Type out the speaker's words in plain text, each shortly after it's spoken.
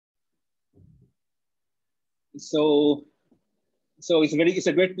So, it's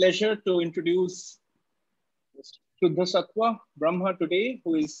a great pleasure to introduce Suddhasattwa Brahma today,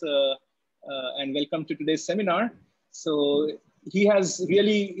 who is and welcome to today's seminar. So he has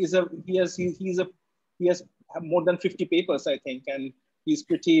really he has more than 50 papers, I think, and he's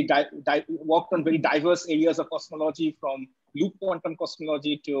pretty worked on very diverse areas of cosmology, from loop quantum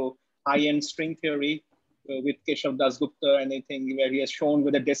cosmology to high-end string theory with Keshav Dasgupta, and I think where he has shown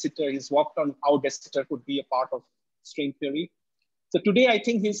with a de Sitter, he's worked on how de Sitter could be a part of string theory. So today, I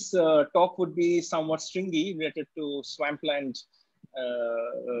think his talk would be somewhat stringy, related to swampland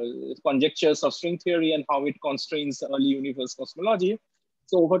conjectures of string theory and how it constrains early universe cosmology.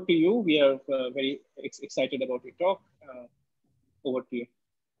 So over to you. We are very excited about your talk. Over to you.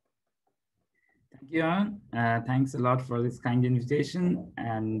 Thank you, Aaron. Thanks a lot for this kind invitation.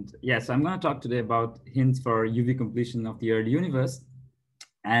 And yes, I'm going to talk today about hints for UV completion of the early universe.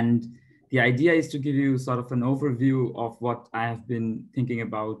 And the idea is to give you sort of an overview of what I have been thinking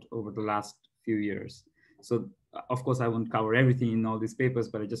about over the last few years. So, of course, I won't cover everything in all these papers,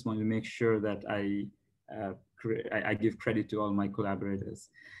 but I just want to make sure that I give credit to all my collaborators.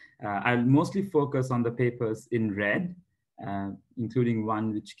 I'll mostly focus on the papers in red, including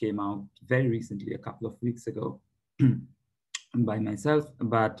one which came out very recently, a couple of weeks ago, by myself,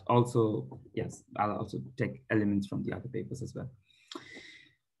 but also, yes, I'll also take elements from the other papers as well.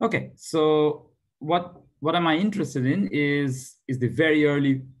 Okay, so what am I interested in is the very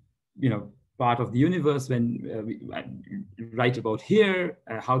early, part of the universe, when we write about here,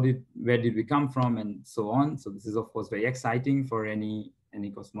 where did we come from, and so on. So this is of course very exciting for any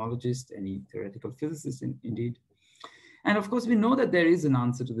cosmologist, any theoretical physicist, indeed. And of course, we know that there is an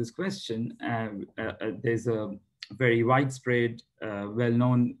answer to this question. There's a very widespread,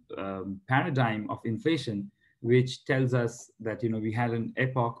 well-known paradigm of inflation, which tells us that we had an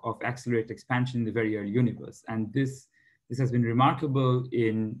epoch of accelerated expansion in the very early universe. And this has been remarkable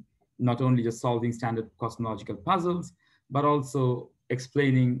in not only just solving standard cosmological puzzles, but also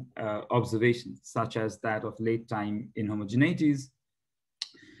explaining observations such as that of late time inhomogeneities,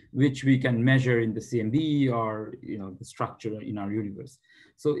 which we can measure in the CMB or the structure in our universe.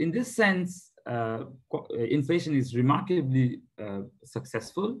 So in this sense, inflation is remarkably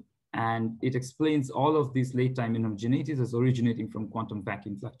successful, and it explains all of these late time inhomogeneities as originating from quantum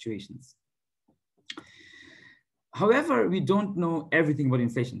vacuum fluctuations. However, we don't know everything about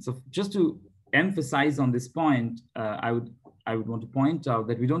inflation. So just to emphasize on this point, I would want to point out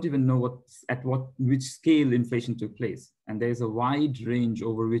that we don't even know which scale inflation took place. And there's a wide range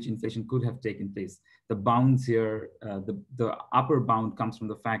over which inflation could have taken place. The bounds here, the upper bound comes from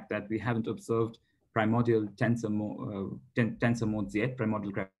the fact that we haven't observed primordial tensor modes yet,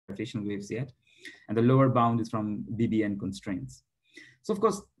 primordial gravitational waves yet. And the lower bound is from BBN constraints. So of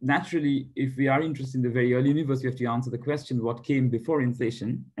course, naturally, if we are interested in the very early universe, we have to answer the question, what came before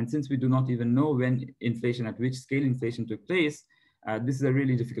inflation? And since we do not even know when inflation, at which scale inflation took place, this is a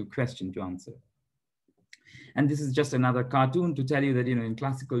really difficult question to answer. And this is just another cartoon to tell you that, in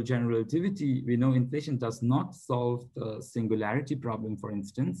classical general relativity, we know inflation does not solve the singularity problem, for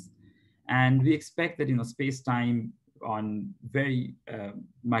instance. And we expect that, space-time on very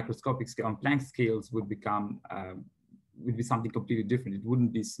microscopic scale, on Planck scales, would be something completely different. It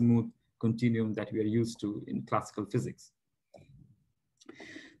wouldn't be smooth continuum that we are used to in classical physics.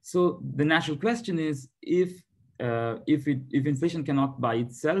 So the natural question is, if inflation cannot by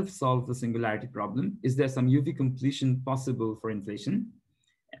itself solve the singularity problem, is there some UV completion possible for inflation?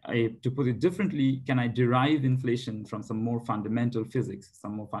 To put it differently, can I derive inflation from some more fundamental physics,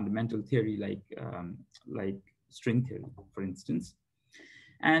 some more fundamental theory like string theory, for instance?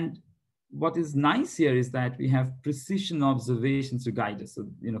 And what is nice here is that we have precision observations to guide us. So,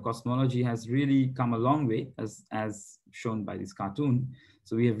 cosmology has really come a long way, as shown by this cartoon.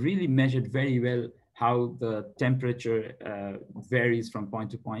 So we have really measured very well how the temperature varies from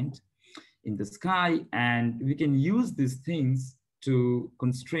point to point in the sky. And we can use these things to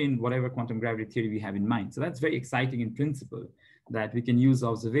constrain whatever quantum gravity theory we have in mind. So that's very exciting in principle, that we can use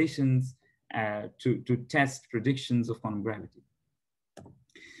observations to test predictions of quantum gravity.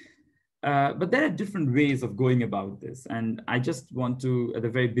 But there are different ways of going about this. And I just want to, at the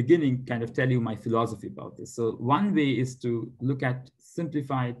very beginning, kind of tell you my philosophy about this. So one way is to look at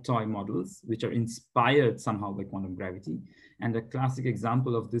simplified toy models, which are inspired somehow by quantum gravity. And a classic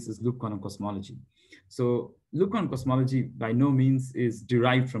example of this is loop quantum cosmology. So loop quantum cosmology by no means is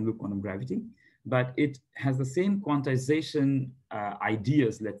derived from loop quantum gravity, but it has the same quantization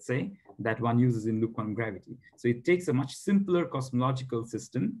ideas, let's say, that one uses in loop quantum gravity. So it takes a much simpler cosmological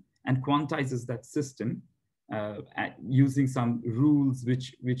system and quantizes that system using some rules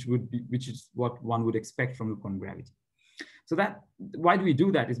which is what one would expect from loop quantum gravity. So why do we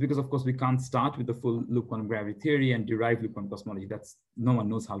do that? Is because, of course, we can't start with the full loop quantum gravity theory and derive loop quantum cosmology. No one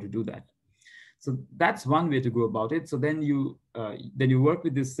knows how to do that. So that's one way to go about it. So then you work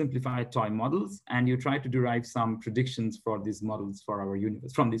with these simplified toy models, and you try to derive some predictions for these models for our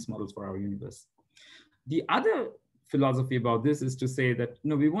universe, from these models for our universe. The other philosophy about this is to say that,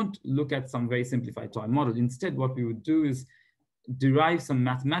 no, we won't look at some very simplified toy model. Instead, what we would do is derive some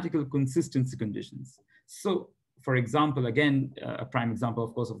mathematical consistency conditions. So, for example, again, a prime example,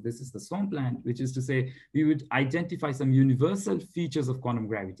 of course, of this is the swampland, which is to say we would identify some universal features of quantum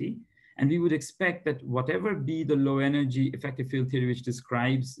gravity, and we would expect that whatever be the low energy effective field theory which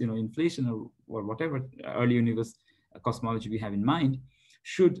describes, inflation or whatever early universe cosmology we have in mind,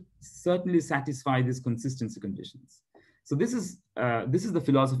 should certainly satisfy these consistency conditions. So this is the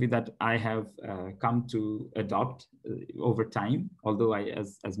philosophy that I have come to adopt over time. Although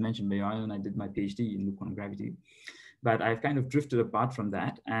as mentioned by Johan, I did my PhD in loop quantum gravity, but I've kind of drifted apart from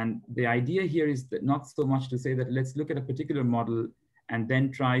that. And the idea here is that not so much to say that let's look at a particular model and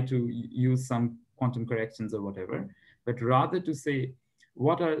then try to use some quantum corrections or whatever, but rather to say,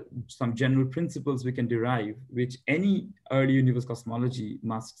 what are some general principles we can derive which any early universe cosmology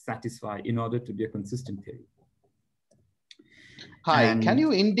must satisfy in order to be a consistent theory? Hi, can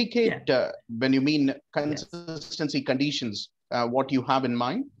you indicate when you mean consistency conditions, what you have in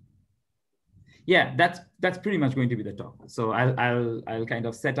mind? Yeah, that's pretty much going to be the talk. So I'll kind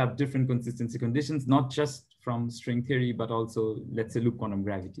of set up different consistency conditions, not just from string theory, but also, let's say, loop quantum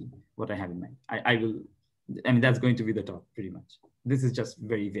gravity, what I have in mind. I mean, that's going to be the talk pretty much. This is just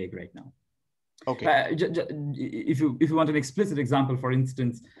very vague right now. Okay. If you want an explicit example, for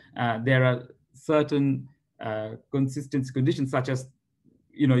instance, there are certain consistency conditions, such as,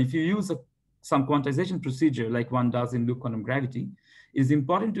 if you use some quantization procedure like one does in loop quantum gravity, it's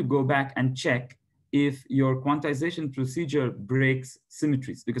important to go back and check if your quantization procedure breaks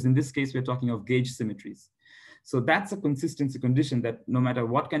symmetries, because in this case, we're talking of gauge symmetries. So that's a consistency condition that no matter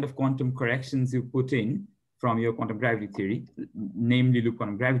what kind of quantum corrections you put in from your quantum gravity theory, namely loop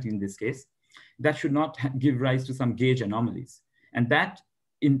quantum gravity in this case, that should not give rise to some gauge anomalies. And that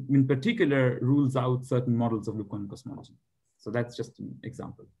in particular rules out certain models of loop quantum cosmology. So that's just an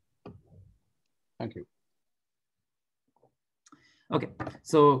example. Thank you. Okay,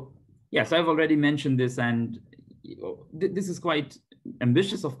 so yes, I've already mentioned this, and this is quite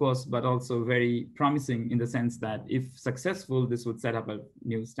ambitious, of course, but also very promising in the sense that if successful, this would set up a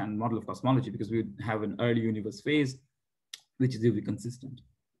new standard model of cosmology, because we would have an early universe phase, which is really consistent.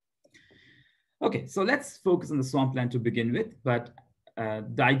 Okay, so let's focus on the swampland to begin with. But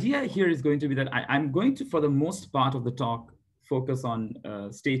the idea here is going to be that I'm going to, for the most part of the talk, focus on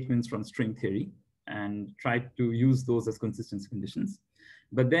statements from string theory and try to use those as consistency conditions.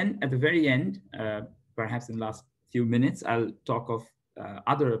 But then at the very end, perhaps in the last few minutes, I'll talk of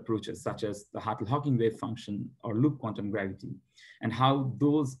other approaches, such as the Hartle-Hawking wave function or loop quantum gravity, and how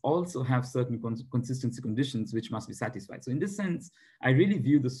those also have certain consistency conditions which must be satisfied. So in this sense, I really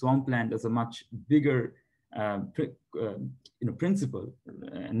view the swampland as a much bigger principle,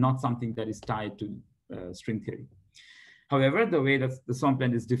 not something that is tied to string theory. However, the way that the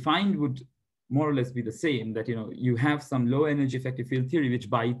swampland is defined would more or less be the same, that you have some low energy effective field theory, which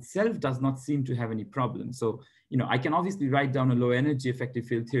by itself does not seem to have any problem. So I can obviously write down a low energy effective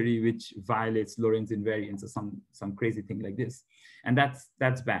field theory which violates Lorentz invariance or some crazy thing like this, and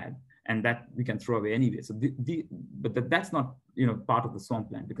that's bad, and that we can throw away anyway. So but that's not part of the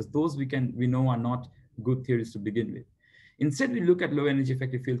swampland, because those we know are not good theories to begin with. Instead, we look at low energy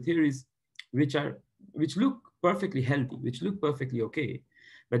effective field theories which look perfectly healthy, which look perfectly okay.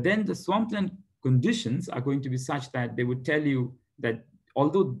 But then the swampland conditions are going to be such that they would tell you that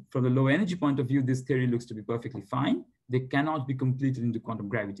although from the low energy point of view, this theory looks to be perfectly fine, they cannot be completed into quantum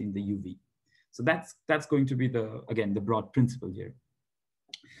gravity in the UV. So that's going to be again, the broad principle here.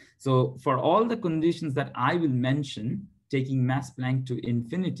 So for all the conditions that I will mention, taking mass Planck to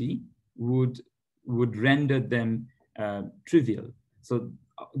infinity would render them trivial. So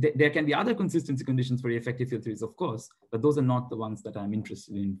there can be other consistency conditions for the effective field theories, of course, but those are not the ones that I'm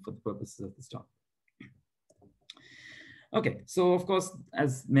interested in for the purposes of this talk. Okay, so of course,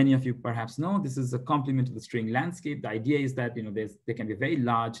 as many of you perhaps know, this is a complement to the string landscape. The idea is that there can be a very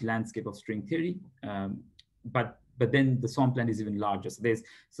large landscape of string theory, but then the swampland is even larger.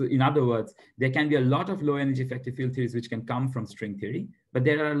 So in other words, there can be a lot of low energy effective field theories which can come from string theory, but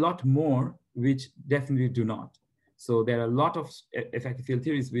there are a lot more which definitely do not. So there are a lot of effective field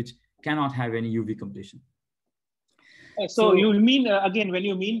theories which cannot have any UV completion. So you mean, again, when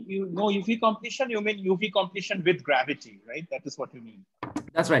you mean UV completion, you mean UV completion with gravity, right? That is what you mean.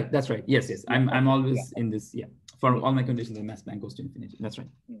 That's right. That's right. Yes, yes. I'm always in this. Yeah. For all my conditions, the mass blank goes to infinity. That's right.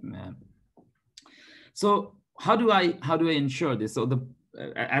 So how do I ensure this? So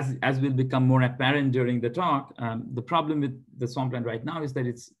as will become more apparent during the talk, the problem with the swampland right now is that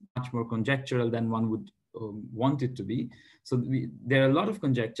it's much more conjectural than one would want it to be. So there are a lot of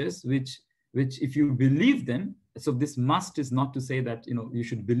conjectures which if you believe them, so this must is not to say that you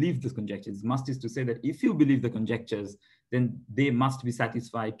should believe the conjectures. Must is to say that if you believe the conjectures, then they must be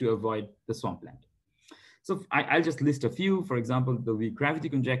satisfied to avoid the swampland. So I'll just list a few. For example, the weak gravity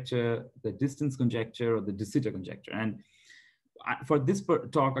conjecture, the distance conjecture, or the de Sitter conjecture. And for this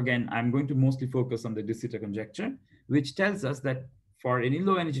talk, again, I'm going to mostly focus on the de Sitter conjecture, which tells us that for any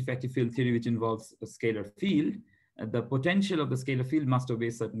low energy effective field theory which involves a scalar field, the potential of the scalar field must obey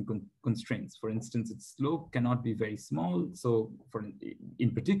certain constraints. For instance, its slope cannot be very small. So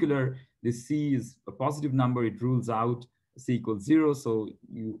in particular, this C is a positive number. It rules out C equals 0. So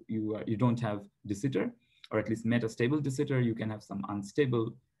you don't have de Sitter, or at least metastable de Sitter. You can have some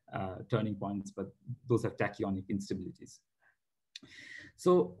unstable turning points, but those have tachyonic instabilities.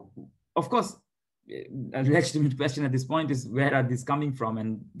 So, of course, a legitimate question at this point is, where are these coming from?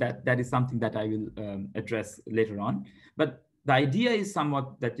 And that is something that I will address later on. But the idea is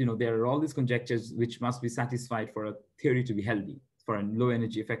somewhat that there are all these conjectures which must be satisfied for a theory to be healthy, for a low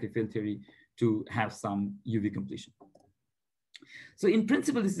energy effective field theory to have some UV completion. So in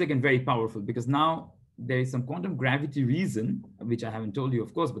principle, this is again very powerful, because now there is some quantum gravity reason, which I haven't told you,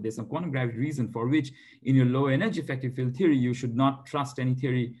 of course, but there's some quantum gravity reason for which in your low energy effective field theory, you should not trust any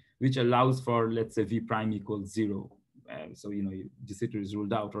theory which allows for, let's say, V prime equals 0. So, de Sitter is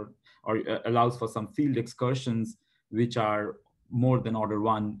ruled out, or allows for some field excursions which are more than order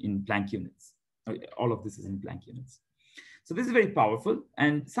 1 in Planck units. All of this is in Planck units. So this is very powerful.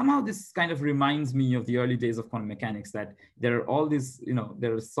 And somehow this kind of reminds me of the early days of quantum mechanics, that there are all these,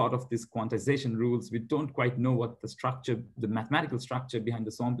 there are sort of these quantization rules. We don't quite know what the structure, the mathematical structure behind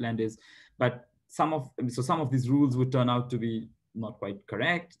the swampland is, but some of these rules would turn out to be not quite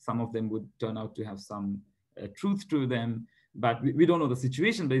correct. Some of them would turn out to have some truth to them, but we don't know the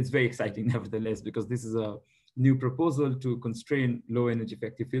situation, but it's very exciting nevertheless, because this is a new proposal to constrain low energy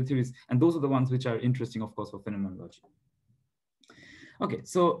effective field theories. And those are the ones which are interesting, of course, for phenomenology. Okay,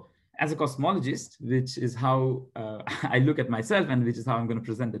 so as a cosmologist, which is how I look at myself and which is how I'm going to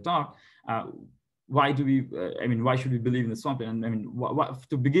present the talk, why do we, why should we believe in the swampland? And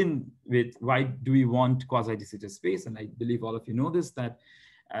to begin with, why do we want quasi-de Sitter space? And I believe all of you know this, that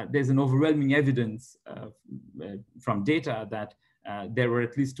there's an overwhelming evidence from data that there were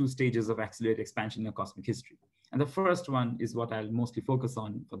at least 2 stages of accelerated expansion in cosmic history. And the first one is what I'll mostly focus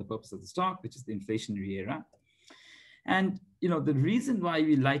on for the purpose of this talk, which is the inflationary era. And the reason why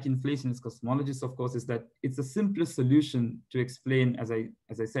we like inflation as cosmologists, of course, is that it's the simplest solution to explain, as I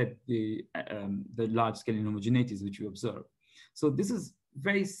said, the large-scale inhomogeneities which we observe. So this is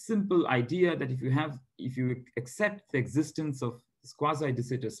very simple idea that if you accept the existence of this quasi-de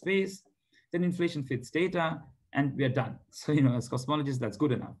Sitter space, then inflation fits data, and we are done. So as cosmologists, that's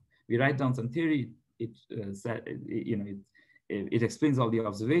good enough. We write down some theory. It explains all the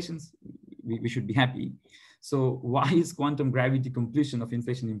observations. We should be happy. So why is quantum gravity completion of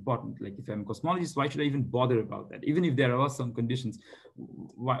inflation important? Like, if I'm a cosmologist, why should I even bother about that? Even if there are some conditions,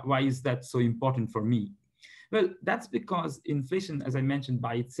 why is that so important for me? Well, that's because inflation, as I mentioned,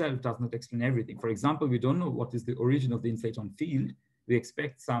 by itself does not explain everything. For example, we don't know what is the origin of the inflaton field. We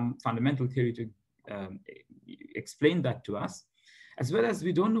expect some fundamental theory to explain that to us, as well as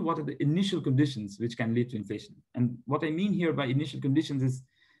we don't know what are the initial conditions which can lead to inflation. And what I mean here by initial conditions is,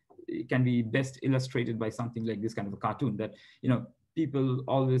 it can be best illustrated by something like this kind of a cartoon, that people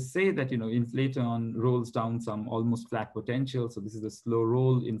always say that inflaton rolls down some almost flat potential. So this is the slow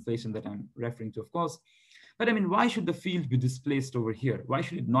roll inflation that I'm referring to, of course. But why should the field be displaced over here? Why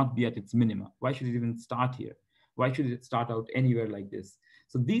should it not be at its minima? Why should it even start here? Why should it start out anywhere like this?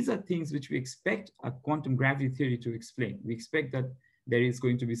 So these are things which we expect a quantum gravity theory to explain. We expect that there is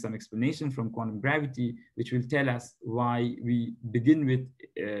going to be some explanation from quantum gravity, which will tell us why we begin with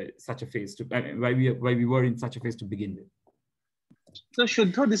such a phase, why we were in such a phase to begin with. So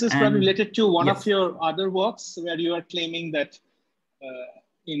Suddha, this is probably related to one of your other works, where you are claiming that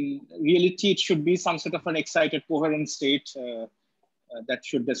in reality, it should be some sort of an excited coherent state that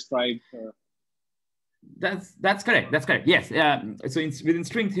should describe. That's correct. That's correct. Yes. So within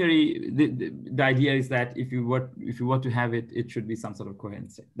string theory, the idea is that if you were to have it, it should be some sort of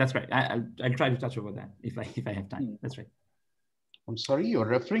coherent state. That's right. I'll try to touch over that if I have time. That's right. I'm sorry, you're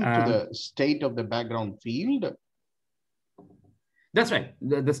referring to the state of the background field? That's right,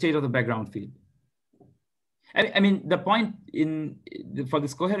 the state of the background field. I mean, the point for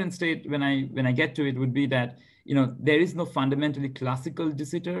this coherent state, when I get to it, would be that there is no fundamentally classical de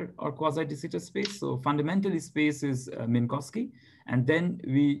Sitter or quasi de Sitter space. So fundamentally, space is Minkowski, and then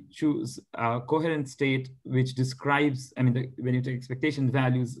we choose a coherent state which describes. I mean, when you take expectation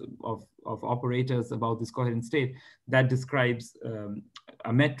values of operators about this coherent state, that describes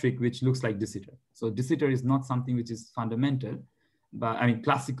a metric which looks like de Sitter. So de Sitter is not something which is fundamental, but I mean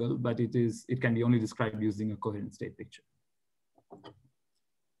classical, but it can be only described using a coherent state picture.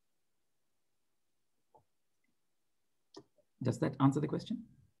 Does that answer the question?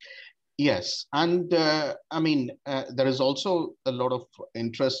 Yes, and I mean there is also a lot of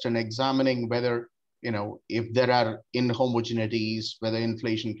interest in examining whether if there are inhomogeneities, whether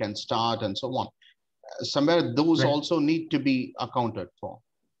inflation can start, and so on. Somewhere those also need to be accounted for.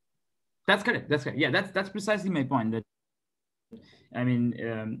 That's correct. That's correct. Yeah, that's precisely my point. That I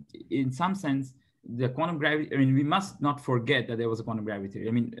mean, in some sense, the quantum gravity, I mean, we must not forget that there was a quantum gravity theory.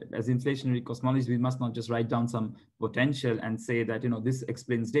 I mean, as inflationary cosmologists, we must not just write down some potential and say that, this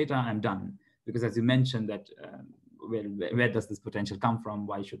explains data, I'm done. Because as you mentioned that, where does this potential come from?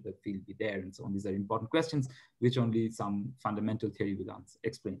 Why should the field be there? And so on. These are important questions, which only some fundamental theory will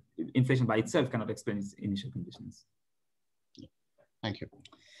explain. Inflation by itself cannot explain its initial conditions. Thank you.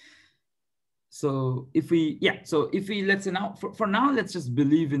 So if we let's say now, for now, let's just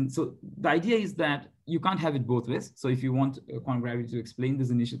believe in, so the idea is that you can't have it both ways. So if you want quantum gravity to explain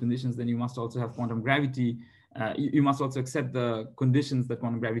these initial conditions, then you must also have quantum gravity. You must also accept the conditions that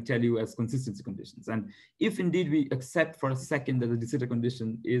quantum gravity tell you as consistency conditions. And if indeed we accept for a second that the de Sitter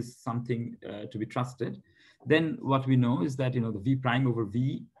condition is something to be trusted, then what we know is that, the V prime over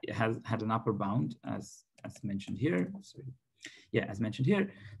V has had an upper bound as mentioned here. Sorry. Yeah, as mentioned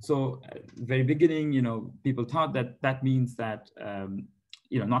here. So very beginning, people thought that means that,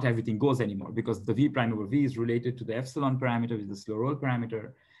 not everything goes anymore, because the V prime over V is related to the epsilon parameter, which is the slow roll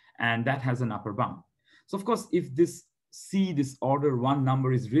parameter, and that has an upper bound. So of course, if this order 1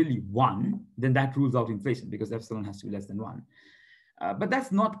 number is really 1, then that rules out inflation, because epsilon has to be less than 1. But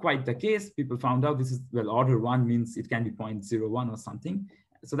that's not quite the case. People found out order 1 means it can be 0.01 or something.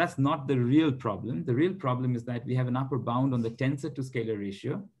 So that's not the real problem. The real problem is that we have an upper bound on the tensor to scalar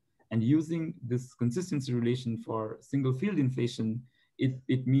ratio. And using this consistency relation for single field inflation,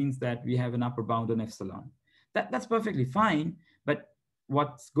 it means that we have an upper bound on epsilon. That's perfectly fine. But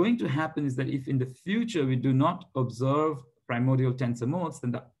what's going to happen is that if in the future we do not observe primordial tensor modes,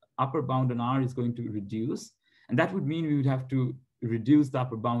 then the upper bound on R is going to reduce. And that would mean we would have to reduce the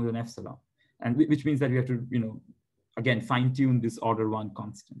upper bound on epsilon. And which means that we have to, again, fine-tune this order 1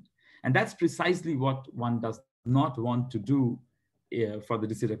 constant. And that's precisely what one does not want to do for the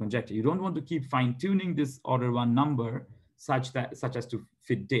de Sitter conjecture. You don't want to keep fine-tuning this order 1 number such as to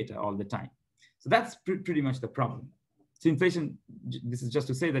fit data all the time. So that's pretty much the problem. So inflation, this is just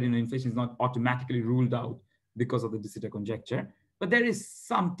to say that inflation is not automatically ruled out because of the de Sitter conjecture, but there is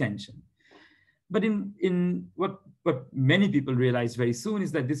some tension. But in what many people realize very soon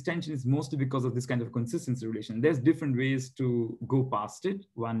is that this tension is mostly because of this kind of consistency relation. There's different ways to go past it.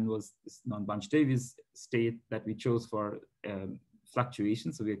 One was this non-Bunch-Davies state that we chose for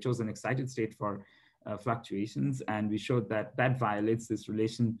fluctuations. So we chose an excited state for fluctuations, and we showed that violates this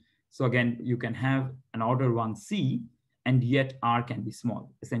relation. So again, you can have an order 1C, and yet R can be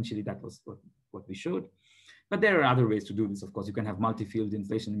small. Essentially, that was what we showed. But there are other ways to do this. Of course, you can have multi-field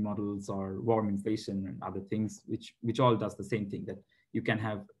inflation models or warm inflation and other things, which all does the same thing, that you can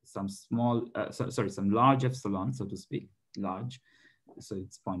have some some large epsilon, so to speak, large. So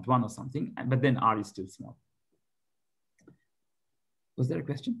it's 0.1 or something, but then R is still small. Was there a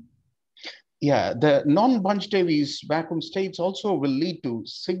question? Yeah, the non-Bunch-Davies vacuum states also will lead to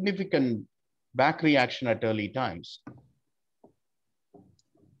significant back reaction at early times.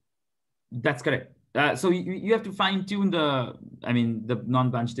 That's correct. So you have to fine tune the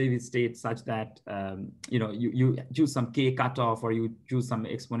non-Bunch-Davies state such that you choose some k cutoff, or you choose some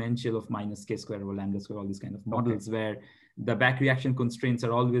exponential of minus k square over lambda square, all these kind of models where the back reaction constraints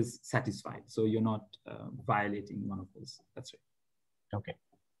are always satisfied. So you're not violating one of those. That's right. Okay.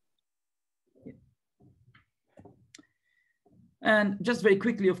 Yeah. And just very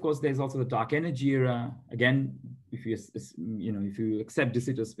quickly, of course, there's also the dark energy era. Again, if you accept de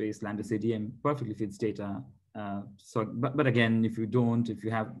Sitter space, lambda CDM perfectly fits data. But again, if you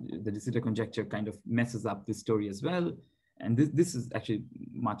have the de Sitter conjecture kind of messes up this story as well. And this is actually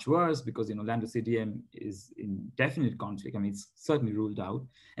much worse because lambda CDM is in definite conflict. I mean, it's certainly ruled out.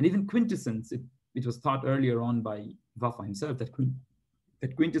 And even quintessence, it was thought earlier on by Waffa himself that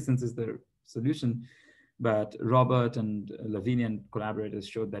quintessence is the solution. But Robert and Lavinia and collaborators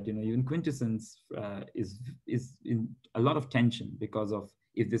showed that, even quintessence is in a lot of tension because of,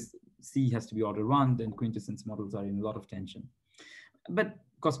 if this C has to be order 1, then quintessence models are in a lot of tension. But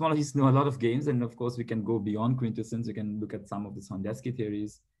cosmologists know a lot of games, and of course we can go beyond quintessence. We can look at some of the Sondesky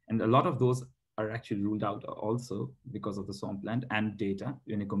theories, and a lot of those are actually ruled out also because of the swampland and data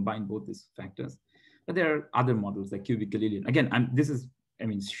when you combine both these factors. But there are other models like cubic Galilean. Again, this is,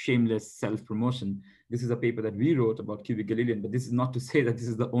 shameless self-promotion. This is a paper that we wrote about cubic Galilean, but this is not to say that this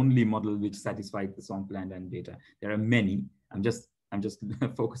is the only model which satisfies the swampland and data. There are many. I'm just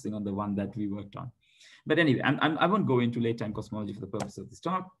focusing on the one that we worked on. But anyway, I won't go into late-time cosmology for the purpose of this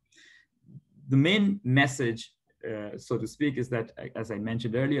talk. The main message, so to speak, is that, as I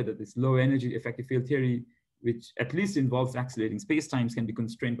mentioned earlier, that this low-energy effective field theory, which at least involves accelerating spacetimes, can be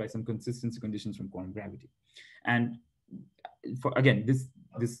constrained by some consistency conditions from quantum gravity. And again, this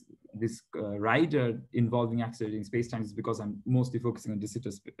rider involving accelerating spacetimes is because I'm mostly focusing on de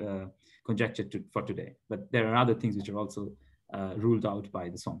Sitter's conjecture for today. But there are other things which are also ruled out by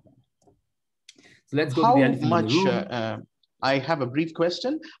the swampland. So let's go to the elephant in the room. I have a brief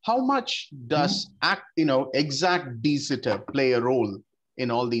question. How much does exact de Sitter play a role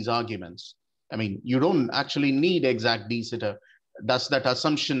in all these arguments? You don't actually need exact de Sitter. Does that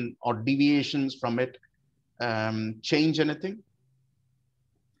assumption or deviations from it change anything?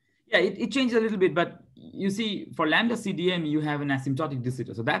 Yeah, it changes a little bit, but you see, for lambda CDM, you have an asymptotic de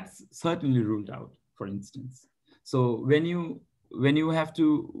Sitter. So that's certainly ruled out, for instance. So when you have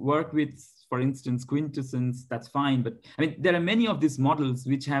to work with, for instance, quintessence, that's fine. But there are many of these models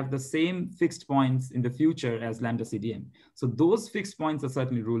which have the same fixed points in the future as lambda CDM. So those fixed points are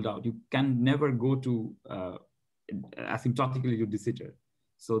certainly ruled out. You can never go to asymptotically to de Sitter.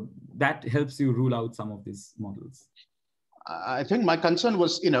 So that helps you rule out some of these models. I think my concern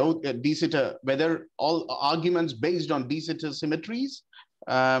was, de Sitter, whether all arguments based on de Sitter symmetries,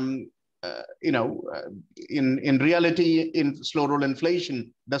 in reality, in slow roll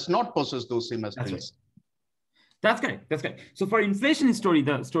inflation does not possess those symmetries. That's correct. That's correct. So for inflation story,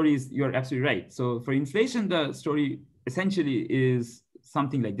 the story is, you're absolutely right. So for inflation, the story essentially is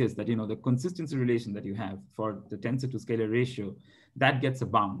something like this, that, the consistency relation that you have for the tensor to scalar ratio, that gets a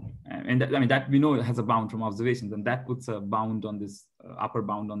bound. And that we know has a bound from observations, and that puts a bound on this upper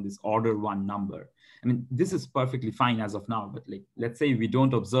bound on this order 1 number. This is perfectly fine as of now, but let's say we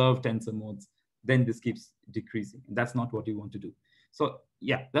don't observe tensor modes, then this keeps decreasing. And that's not what you want to do. So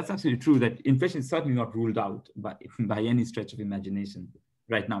yeah, that's absolutely true that inflation is certainly not ruled out by any stretch of imagination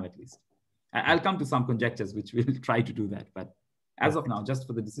right now, at least. I'll come to some conjectures which will try to do that, but as of now, just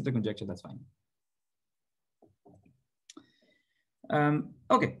for the de Sitter conjecture, that's fine.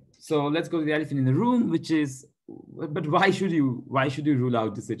 Okay, so let's go to the elephant in the room, which is, but why should you rule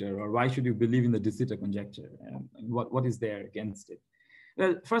out de Sitter, or why should you believe in the de Sitter conjecture? What is there against it?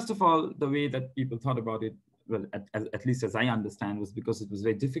 Well, first of all, the way that people thought about it, well, at least as I understand, was because it was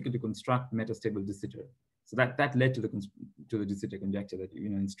very difficult to construct metastable de Sitter. So that led to the de Sitter conjecture that,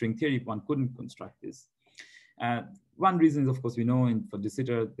 in string theory, one couldn't construct this. One reason is, of course, we know for de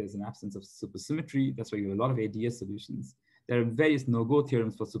Sitter, there's an absence of supersymmetry. That's why you have a lot of ADS solutions. There are various no-go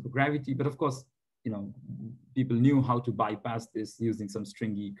theorems for supergravity, but of course, people knew how to bypass this using some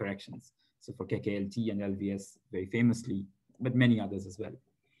stringy corrections. So for KKLT and LVS very famously, but many others as well.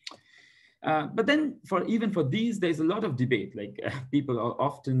 But then even for these, there's a lot of debate. People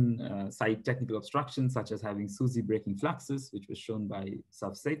often cite technical obstructions, such as having SUSY breaking fluxes, which was shown by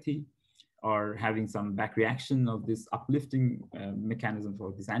Savsethi, or having some back reaction of this uplifting mechanism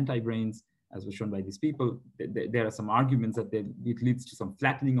for these anti-branes, as was shown by these people. There are some arguments that it leads to some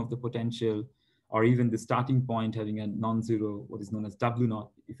flattening of the potential, or even the starting point having a non-zero, what is known as W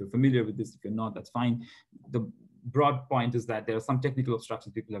naught. If you're familiar with this, if you're not, that's fine. The broad point is that there are some technical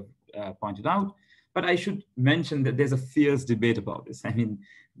obstructions people have pointed out, but I should mention that there's a fierce debate about this.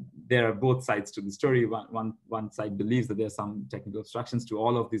 There are both sides to the story. One side believes that there are some technical obstructions to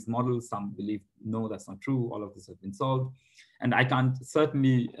all of these models. Some believe, no, that's not true. All of this has been solved. And I can't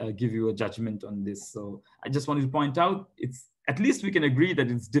certainly give you a judgment on this. So I just wanted to point out, at least we can agree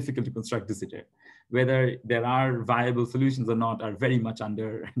that it's difficult to construct de Sitter. Whether there are viable solutions or not are very much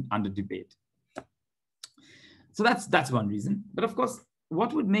under debate. So that's one reason. But of course,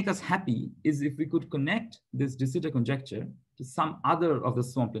 what would make us happy is if we could connect this de Sitter conjecture to some other of the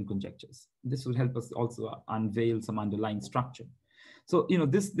swampland conjectures. This would help us also unveil some underlying structure. So,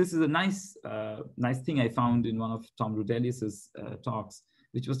 this is a nice thing I found in one of Tom Rudelius's talks,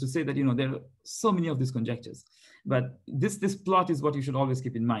 which was to say that, there are so many of these conjectures, but this plot is what you should always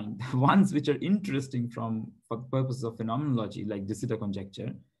keep in mind. The ones which are interesting for the purposes of phenomenology, like de Sitter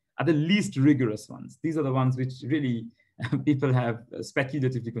conjecture, are the least rigorous ones. These are the ones which really people have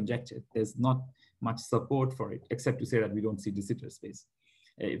speculatively conjectured. There's not much support for it, except to say that we don't see de Sitter space.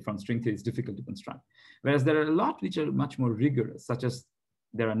 From string theory, it's difficult to construct. Whereas there are a lot which are much more rigorous, such as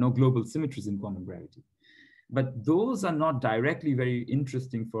there are no global symmetries in quantum gravity. But those are not directly very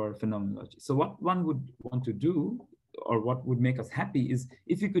interesting for phenomenology. So what one would want to do, or what would make us happy, is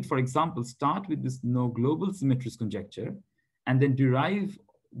if you could, for example, start with this no global symmetries conjecture and then derive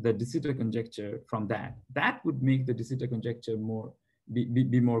the de Sitter conjecture from that. That would make the de Sitter conjecture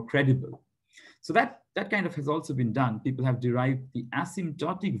be more credible. So that kind of has also been done. People have derived the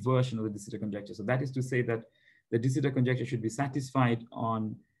asymptotic version of the de Sitter conjecture. So that is to say that the de Sitter conjecture should be satisfied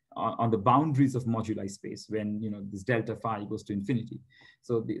on the boundaries of moduli space when this delta phi goes to infinity.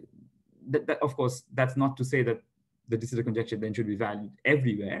 So of course, that's not to say that the de Sitter conjecture then should be valid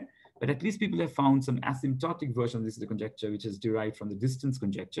everywhere, but at least people have found some asymptotic version of the de Sitter conjecture, which is derived from the distance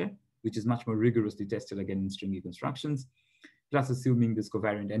conjecture, which is much more rigorously tested again in stringy constructions, plus assuming this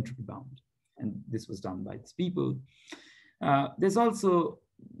covariant entropy bound. And this was done by these people. There's also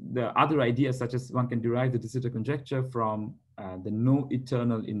the other ideas, such as one can derive the de Sitter conjecture from the no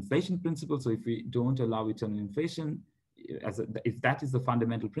eternal inflation principle. So if we don't allow eternal inflation, if that is the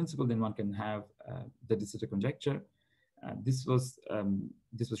fundamental principle, then one can have the de Sitter conjecture. This was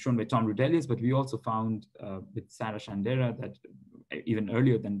shown by Tom Rudelius, but we also found with Sarah Shandera that even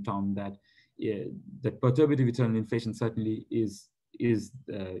earlier than Tom that perturbative eternal inflation certainly is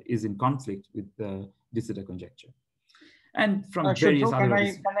in conflict with the de Sitter conjecture. And from various other...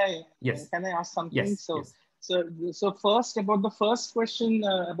 Can I ask something? So first, about the first question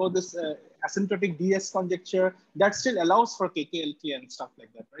about this asymptotic DS conjecture, that still allows for KKLT and stuff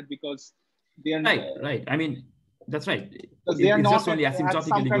like that, right? Because they are... Right. I mean, that's right. They are not just only asymptotically at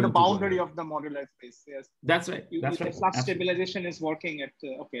some kind of boundary of the modular space. Yes. That's right. The flux stabilization is working at...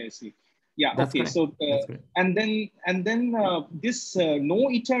 okay, I see. Yeah. That's okay. Correct. So and then this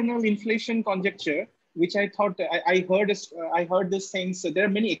no eternal inflation conjecture, which I thought I heard this saying. So there are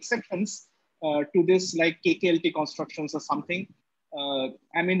many exceptions to this, like KKLT constructions or something.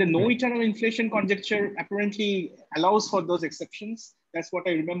 I mean, the no eternal inflation conjecture apparently allows for those exceptions. That's what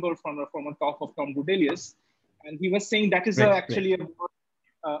I remember from a talk of Tom Rudelius, and he was saying that is actually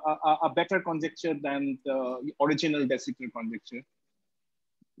a better conjecture than the original de Sitter conjecture.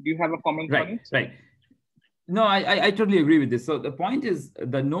 Do you have a comment on it? Right. No, I totally agree with this. So the point is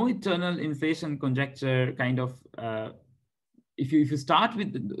the no eternal inflation conjecture kind of, if you start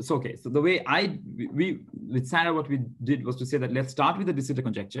with, so the way we with Sarah, what we did was to say that let's start with the de Sitter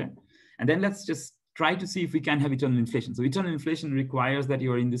conjecture, and then let's just try to see if we can have eternal inflation. So eternal inflation requires that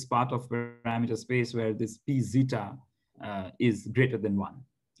you're in this part of parameter space where this p zeta is greater than 1.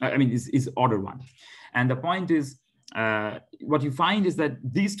 I mean, is order 1. And the point is, what you find is that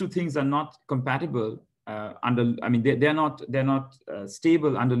these two things are not compatible they're not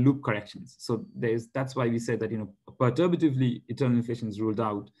stable under loop corrections. So that's why we say that perturbatively eternal inflation is ruled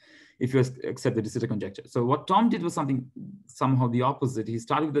out if you accept the de Sitter conjecture. So what Tom did was somehow the opposite. He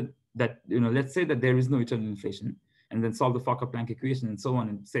started with that let's say that there is no eternal inflation, and then solve the Fokker-Planck equation and so on,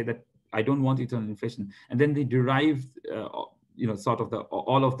 and say that I don't want eternal inflation, and then they derived he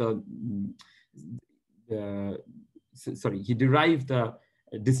derived the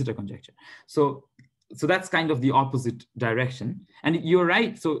de Sitter conjecture. So that's kind of the opposite direction. And you're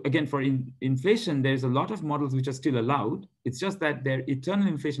right. So again, for inflation, there's a lot of models which are still allowed. It's just that their eternal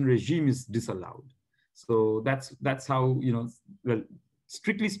inflation regime is disallowed. So that's how, well,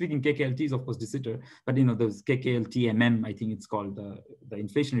 strictly speaking, KKLT is of course de Sitter, but those KKLT I think it's called, the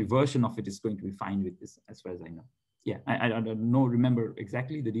inflationary version of it is going to be fine with this, as far as I know. Yeah, I don't know, remember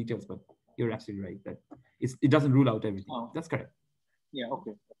exactly the details, but you're absolutely right that it doesn't rule out everything. Oh. That's correct. Yeah,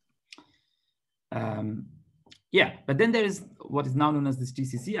 okay. Yeah, but then there is what is now known as this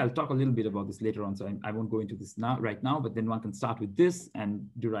TCC. I'll talk a little bit about this later on, so I won't go into this right now, but then one can start with this and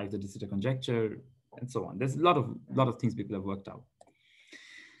derive the de Sitter conjecture and so on. There's a lot of things people have worked out.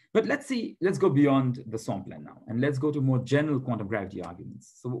 But let's go beyond the swampland now, and let's go to more general quantum gravity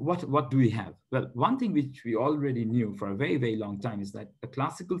arguments. So what do we have? Well, one thing which we already knew for a very, very long time is that the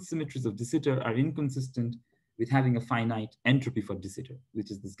classical symmetries of de Sitter are inconsistent with having a finite entropy for de Sitter,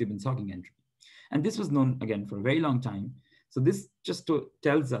 which is this Gibbons-Hawking entropy. And this was known, again, for a very long time. So this just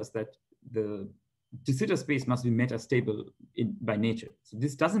tells us that the de Sitter space must be metastable by nature. So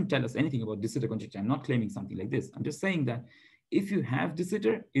this doesn't tell us anything about de Sitter conjecture. I'm not claiming something like this. I'm just saying that if you have de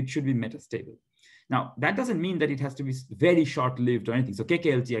Sitter, it should be metastable. Now, that doesn't mean that it has to be very short-lived or anything. So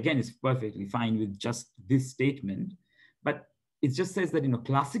KKLT, again, is perfectly fine with just this statement. But it just says that,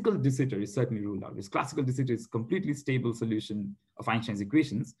 classical de Sitter is certainly ruled out. This classical de Sitter is completely stable solution of Einstein's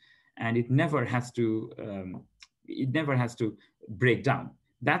equations, and it never has to break down.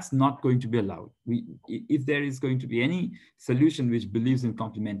 That's not going to be allowed. If there is going to be any solution which believes in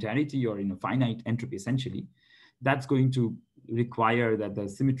complementarity or in a finite entropy, essentially, that's going to require that the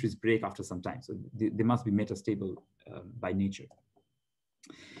symmetries break after some time. So they must be metastable by nature.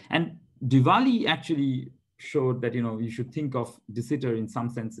 And Diwali actually showed that, you should think of de Sitter in some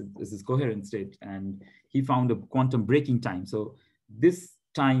sense as this coherent state, and he found a quantum breaking time. So this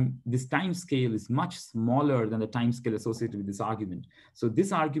time scale is much smaller than the time scale associated with this argument. So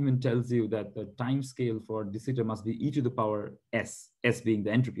this argument tells you that the time scale for de Sitter must be e to the power s, s being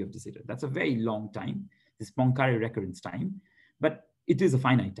the entropy of de Sitter. That's a very long time, this Poincare recurrence time, but it is a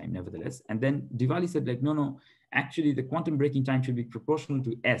finite time nevertheless. And then Diwali said, like, no, actually the quantum breaking time should be proportional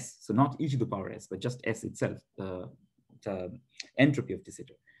to s, so not e to the power s, but just s itself, the entropy of de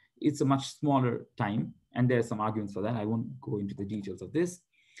Sitter. It's a much smaller time, and there are some arguments for that. I won't go into the details of this.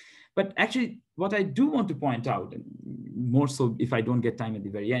 But actually, what I do want to point out, and more so if I don't get time at the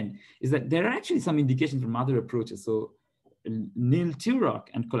very end, is that there are actually some indications from other approaches. So Neil Turok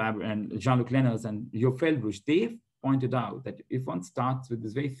and Jean-Luc Lenners and Jo Feldbusch, they've pointed out that if one starts with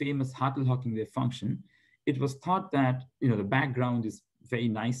this very famous Hartle-Hawking wave function, it was thought that the background is very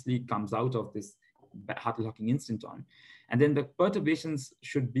nicely comes out of this Hartle-Hawking instanton, and then the perturbations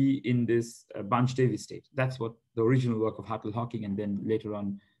should be in this Bunch-Davies state. That's what the original work of Hartle-Hawking and then later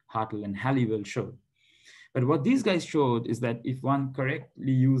on Hartle and Halliwell showed. But what these guys showed is that if one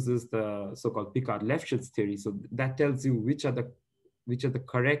correctly uses the so-called Picard-Lefschetz theory, so that tells you which are the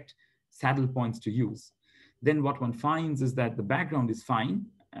correct saddle points to use, then what one finds is that the background is fine,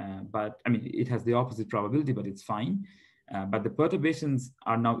 but I mean, it has the opposite probability, but it's fine. But the perturbations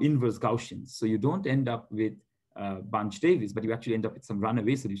are now inverse Gaussians. So you don't end up with Bunch-Davies, but you actually end up with some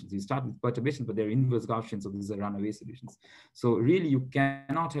runaway solutions. You start with perturbations, but they're inverse Gaussians, so these are runaway solutions. So really, you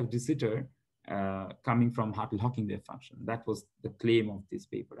cannot have de Sitter coming from Hartle-Hawking wave function. That was the claim of this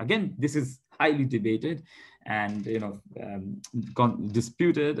paper. Again, this is highly debated and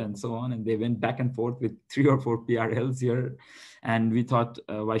disputed and so on. And they went back and forth with 3 or 4 PRLs here. And we thought,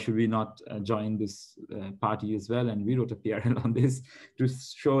 why should we not join this party as well? And we wrote a PRL on this to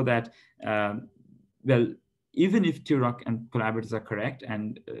show that, well, even if Turok and collaborators are correct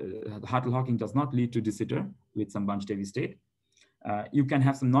and Hartle-Hawking does not lead to de Sitter with some Bunch-Davies state, you can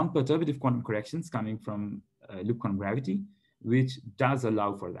have some non-perturbative quantum corrections coming from loop quantum gravity, which does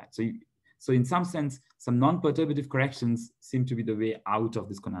allow for that. So in some sense, some non-perturbative corrections seem to be the way out of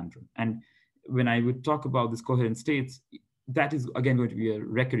this conundrum. And when I would talk about these coherent states, that is again going to be a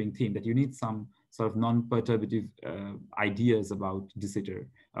recurring theme, that you need some sort of non-perturbative ideas about de Sitter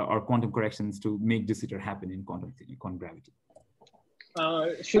or quantum corrections to make de Sitter happen in quantum gravity.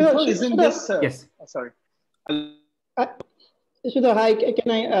 Isn't this? Yes. Sorry. Sudha, hi.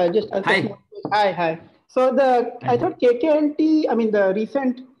 Can I just ask? Hi. Hi. So I thought KKLT. I mean, the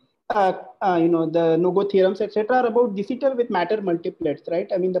recent, the no-go theorems, etc., are about de Sitter with matter multiplets, right?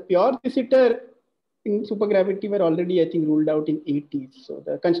 I mean, the pure de Sitter in supergravity were already, I think, ruled out in 80s. So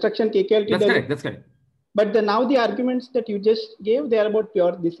the construction KKLT. That's correct. But now the arguments that you just gave, they are about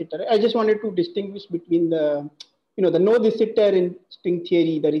pure de Sitter. I just wanted to distinguish between the, the no de Sitter in string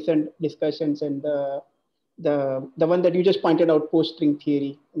theory, the recent discussions, and the one that you just pointed out post string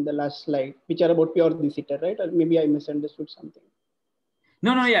theory in the last slide, which are about pure de Sitter, right? Or maybe I misunderstood something.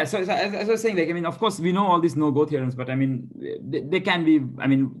 No, yeah. So as I was saying, like, I mean, of course, we know all these no-go theorems, but I mean, they can be, I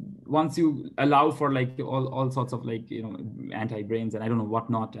mean, once you allow for like all sorts of like, anti-brains and I don't know what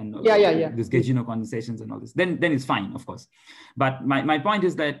not, and this Gaugino condensations and all this, then it's fine, of course. But my point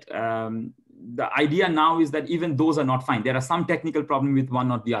is that the idea now is that even those are not fine. There are some technical problem with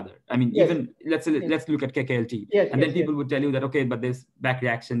one or the other. I mean, even let's look at KKLT. And then people would tell you that, okay, but this back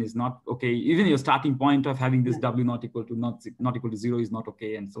reaction is not okay. Even your starting point of having this W not equal to 0 is not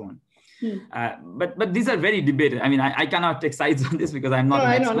okay, and so on. But these are very debated. I mean, I cannot take sides on this because I'm not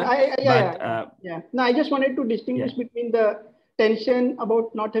an expert. No, I just wanted to distinguish between the tension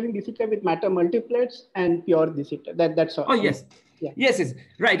about not having de Sitter with matter multiplets and pure de Sitter. That's all. Oh, yes. Yes.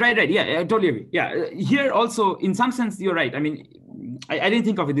 Right. Yeah, I totally agree. Yeah. Here also, in some sense, you're right. I mean, I didn't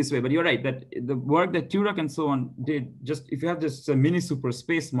think of it this way, but you're right that the work that Turok and so on did, just if you have this mini super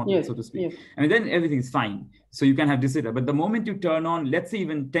space model, so to speak, I mean, then everything is fine. So you can have de Sitter. But the moment you turn on, let's say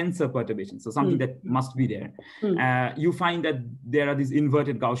even tensor perturbations, so something that must be there, you find that there are these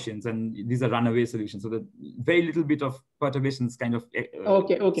inverted Gaussians and these are runaway solutions. So that very little bit of perturbations kind of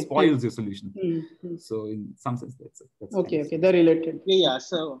spoils your solution. So in some sense, that's okay. They're related. Yeah.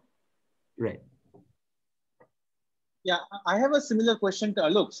 So right. Yeah, I have a similar question to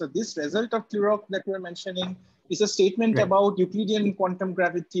Alok. So this result of Turok that we're mentioning is a statement Right. about Euclidean quantum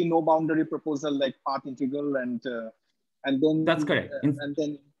gravity, no boundary proposal like path integral, and then That's correct.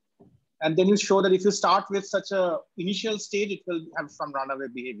 and then you show that if you start with such a initial state, it will have some runaway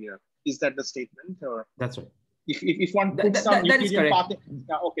behavior. Is that the statement, or that's right. If one puts some that is Euclidean correct. path,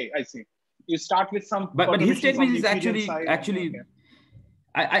 yeah, okay, I see. You start with some, but his statement is actually okay.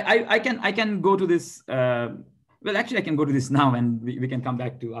 I can go to this. Well, actually, I can go to this now, and we can come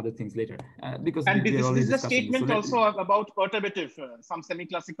back to other things later because and we're already this is a discussing statement this. So also about perturbative, some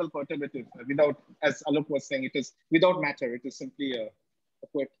semi-classical perturbative, without, as Alok was saying, it is without matter. It is simply a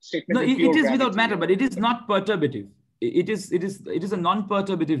statement. No, it is without matter, but it is not perturbative. It is a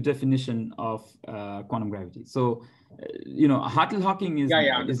non-perturbative definition of quantum gravity. So, Hartle-Hawking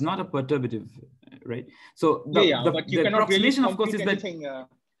is not a perturbative, right? So but you the cannot approximation, really of course, is that. Anything,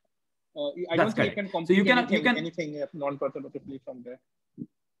 I don't think you can complete anything non-perturbatively from there.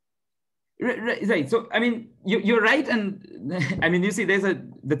 Right. So, I mean, you're right. And I mean, you see,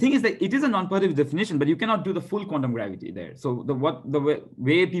 the thing is that it is a non-perturbative definition, but you cannot do the full quantum gravity there. So the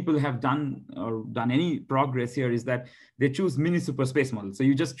way people have done any progress here is that they choose mini superspace models. So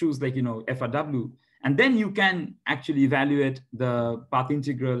you just choose like, FRW, and then you can actually evaluate the path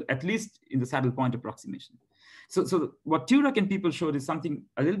integral, at least in the saddle point approximation. So what Turok and people showed is something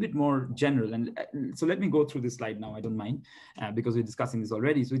a little bit more general. And so let me go through this slide now. I don't mind because we're discussing this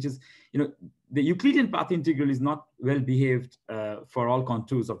already. So which is, the Euclidean path integral is not well behaved for all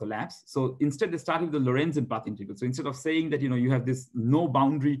contours of the lapse. So instead they started with the Lorentzian path integral. So instead of saying that, you have this no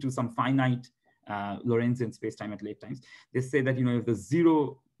boundary to some finite Lorentzian spacetime at late times, they say that, if the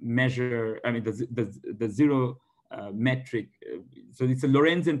zero measure, I mean, the zero metric, so it's a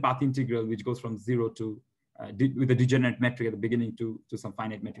Lorentzian path integral, which goes from 0 to with a degenerate metric at the beginning to some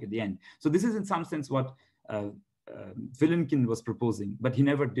finite metric at the end. So this is in some sense what Vilenkin was proposing, but he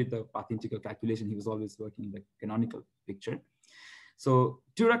never did the path integral calculation. He was always working in the canonical picture. So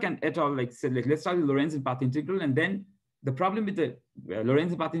Turok and et al. Said, let's start with Lorentzian path integral. And then the problem with the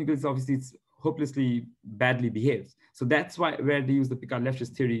Lorentzian path integral is obviously it's hopelessly badly behaved. So that's where they use the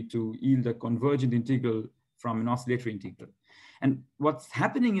Picard-Lefschetz theory to yield a convergent integral from an oscillatory integral. And what's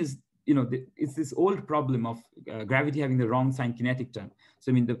happening is, it's this old problem of gravity having the wrong sign kinetic term.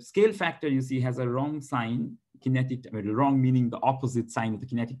 So, I mean, the scale factor you see has a wrong sign kinetic term, wrong meaning the opposite sign of the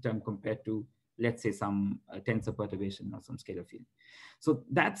kinetic term compared to, let's say, some tensor perturbation or some scalar field. So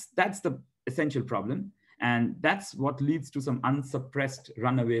that's the essential problem. And that's what leads to some unsuppressed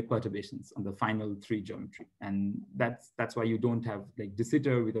runaway perturbations on the final 3 geometry. And that's why you don't have like de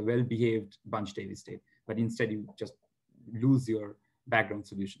Sitter with a well-behaved Bunch-Davies state, but instead you just lose your background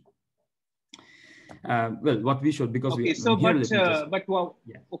solution. Well, what we showed, because okay, so okay,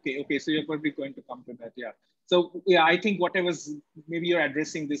 so you're probably going to come to that, yeah. So yeah, I think maybe you're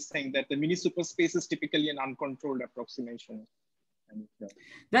addressing this thing that the mini superspace is typically an uncontrolled approximation. And,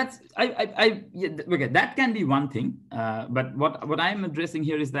 that's okay. That can be one thing, but what I'm addressing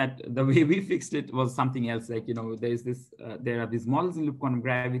here is that the way we fixed it was something else. Like there's this, there are these models in loop quantum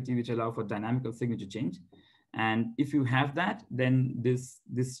gravity which allow for dynamical signature change, and if you have that, then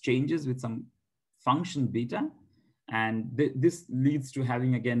this changes with some function beta, and this leads to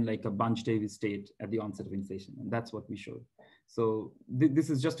having again like a Bunch-Davies state at the onset of inflation, and that's what we showed. So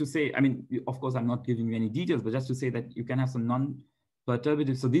this is just to say, I mean, of course, I'm not giving you any details, but just to say that you can have some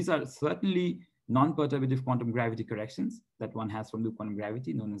non-perturbative. So these are certainly non-perturbative quantum gravity corrections that one has from loop quantum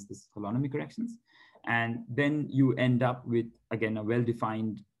gravity, known as this holonomy corrections, and then you end up with again a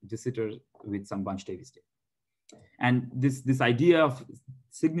well-defined de Sitter with some Bunch-Davies state. And this idea of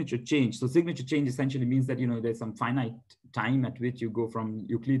signature change. So signature change essentially means that there's some finite time at which you go from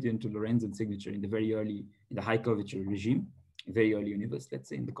Euclidean to Lorentzian signature in the high curvature regime, very early universe, let's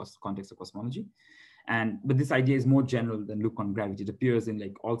say, in the context of cosmology. But this idea is more general than loop quantum gravity. It appears in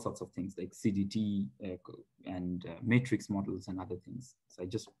like all sorts of things like CDT and matrix models and other things. So I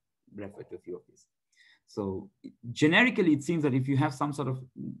just refer to a few of these. So generically, it seems that if you have some sort of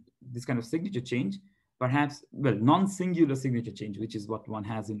this kind of signature change, perhaps, well, non-singular signature change, which is what one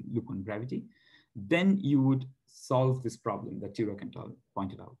has in loop quantum gravity, then you would solve this problem that Turok and al.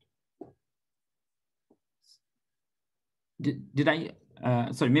 Pointed out. Did I,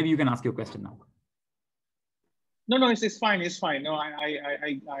 sorry, maybe you can ask your question now. No, it's fine. It's fine. No,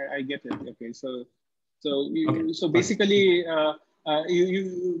 I get it. Okay, so basically,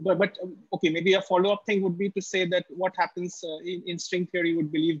 but okay, maybe a follow-up thing would be to say that what happens in string theory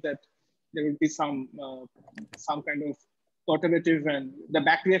would believe that there would be some kind of perturbative, and the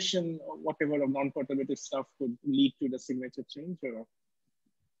back reaction or whatever of non-perturbative stuff could lead to the signature change. Or?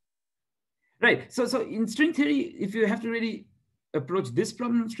 Right. So in string theory, if you have to really approach this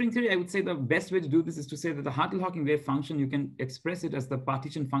problem in string theory, I would say the best way to do this is to say that the Hartle-Hawking wave function, you can express it as the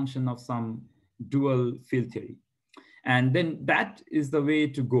partition function of some dual field theory. And then that is the way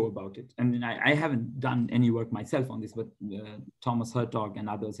to go about it. And I haven't done any work myself on this, but Thomas Hertog and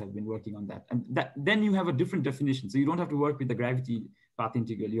others have been working on that. And then you have a different definition. So you don't have to work with the gravity path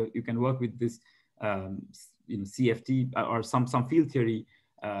integral. You can work with this CFT or some field theory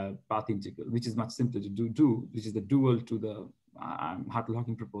path integral, which is much simpler to do, which is the dual to the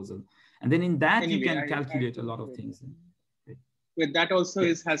Hartle-Hawking proposal. And then in that, you can calculate a lot of things. With that also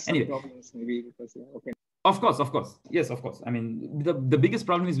has some problems, maybe, because, okay. Of course. Yes, of course. I mean, the biggest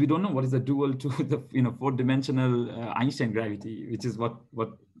problem is we don't know what is the dual to the four-dimensional Einstein gravity, which is what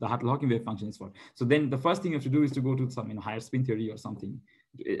the Hartle-Hawking wave function is for. So then the first thing you have to do is to go to some higher spin theory or something,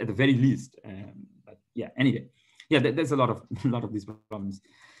 at the very least. But yeah, anyway, yeah, there's a lot of these problems.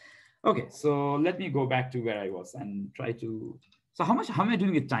 Okay, so let me go back to where I was and try to. So how am I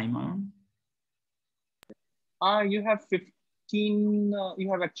doing with time? You have 15.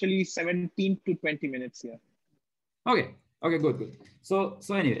 You have actually 17 to 20 minutes here. Okay, good. So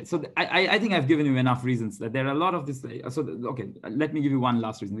anyway, so I think I've given you enough reasons that there are a lot of this. Okay, let me give you one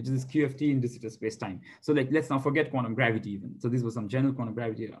last reason, which is this QFT in de Sitter space-time. So let's now forget quantum gravity even. So these were some general quantum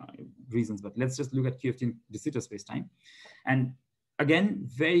gravity reasons, but let's just look at QFT in de Sitter space-time. And again,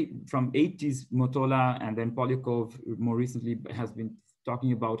 from 80s, Motola and then Polyakov more recently has been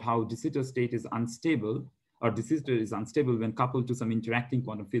talking about how de Sitter state is unstable, or de Sitter is unstable when coupled to some interacting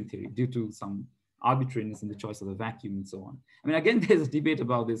quantum field theory due to some arbitrariness in the choice of the vacuum and so on. I mean, again, there's a debate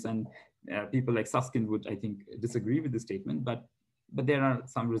about this, and people like Susskind would, I think, disagree with the statement, but there are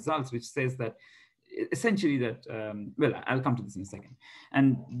some results which says that essentially that, well, I'll come to this in a second.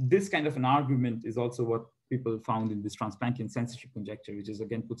 And this kind of an argument is also what people found in this Transplanckian censorship conjecture, which is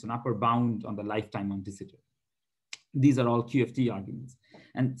again puts an upper bound on the lifetime on de Sitter. These are all QFT arguments.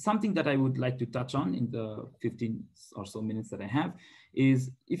 And something that I would like to touch on in the 15 or so minutes that I have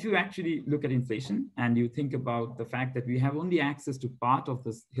is if you actually look at inflation and you think about the fact that we have only access to part of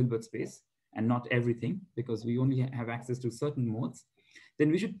this Hilbert space and not everything, because we only have access to certain modes,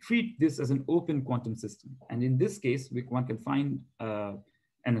 then we should treat this as an open quantum system. And in this case, one can find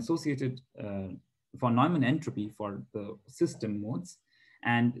an associated von Neumann entropy for the system modes.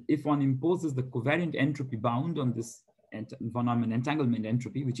 And if one imposes the covariant entropy bound on this von Neumann entanglement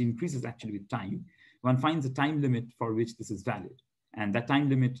entropy, which increases actually with time, one finds a time limit for which this is valid. And that time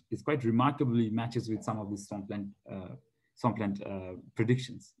limit is quite remarkably matches with some of these swampland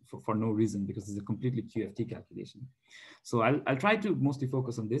predictions for no reason, because it's a completely QFT calculation. So I'll try to mostly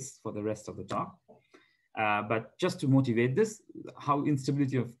focus on this for the rest of the talk. But just to motivate this, how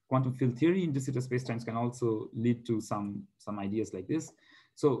instability of quantum field theory in de Sitter spacetimes can also lead to some ideas like this.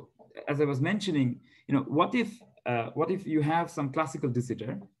 So as I was mentioning, what if you have some classical de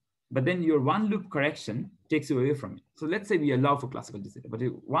Sitter, but then your one loop correction takes you away from it. So let's say we allow for classical de Sitter, but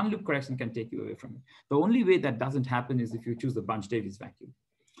one loop correction can take you away from it. The only way that doesn't happen is if you choose the Bunch-Davies vacuum.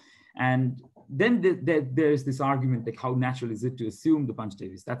 And then there's this argument, like how natural is it to assume the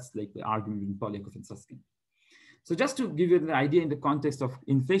Bunch-Davies? That's like the argument in Polyakov and Susskind. So just to give you an idea in the context of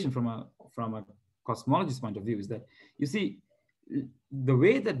inflation from a cosmologist point of view is that, you see, the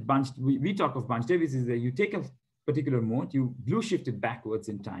way that we talk of Bunch-Davies is that you take a particular mode, you blue shift it backwards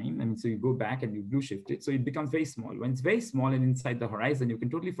in time. I mean, so you go back and you blue shift it. So it becomes very small. When it's very small and inside the horizon, you can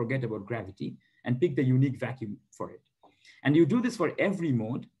totally forget about gravity and pick the unique vacuum for it. And you do this for every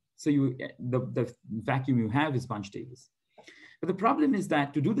mode. So the vacuum you have is Bunch-Davies. But the problem is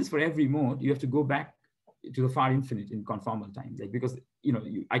that to do this for every mode, you have to go back to the far infinite in conformal time, like, because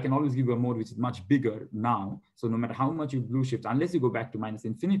I can always give you a mode which is much bigger now. So no matter how much you blue shift, unless you go back to minus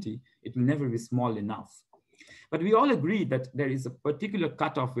infinity, it will never be small enough. But we all agree that there is a particular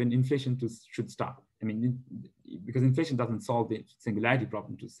cutoff when inflation should start. I mean, because inflation doesn't solve the singularity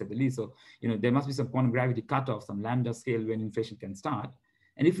problem, to say the least. So there must be some quantum gravity cutoff, some lambda scale when inflation can start.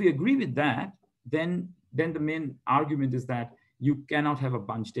 And if we agree with that, then the main argument is that you cannot have a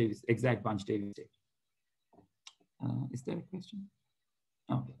Bunch-Davies, exact Bunch-Davies state. Is there a question?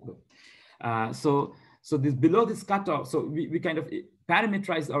 Okay, good. So this below this cutoff, so we kind of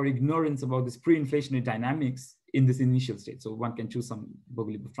parameterize our ignorance about this pre-inflationary dynamics in this initial state. So one can choose some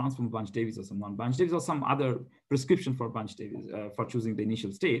Bogoliubov transform Bunch-Davies or some non-Bunch-Davies or some other prescription for Bunch-Davies for choosing the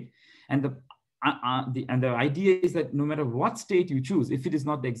initial state. And the idea is that no matter what state you choose, if it is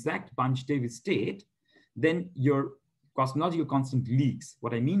not the exact Bunch-Davies state, then your cosmological constant leaks.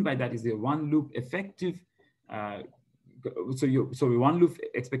 What I mean by that is the one loop effective. So one loop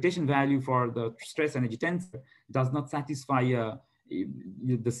expectation value for the stress energy tensor does not satisfy a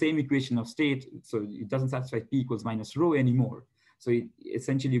the same equation of state, so it doesn't satisfy P equals minus rho anymore. So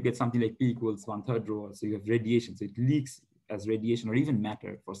essentially you get something like P equals 1/3 rho, so you have radiation, so it leaks as radiation or even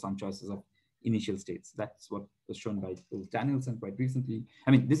matter for some choices of initial states. That's what was shown by Danielson quite recently.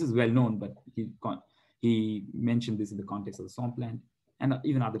 I mean, this is well known, but he mentioned this in the context of the swampland, and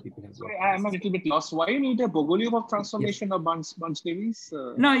even other people have. Sorry, I'm a little bit lost. Why you need a Bogoliubov transformation of Bunch-Davies?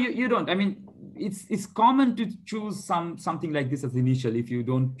 No, you don't. I mean, it's common to choose something like this as initial. If you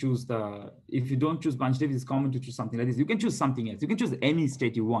don't choose Bunch-Davies, it's common to choose something like this. You can choose something else. You can choose any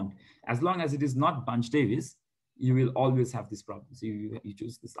state you want, as long as it is not Bunch-Davies. You will always have this problem. So you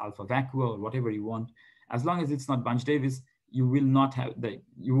choose this alpha vacua or whatever you want. As long as it's not Bunch-Davies, you will not have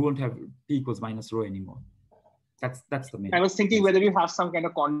you won't have P equals minus rho anymore. That's the main. I was thinking whether you have some kind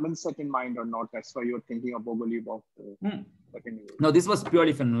of condensate in mind or not. That's why you're thinking of Bogoliubov. But anyway. No, this was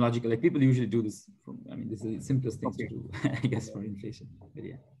purely phenomenological. Like people usually do this. I mean, this is the simplest things to do, I guess, for inflation. But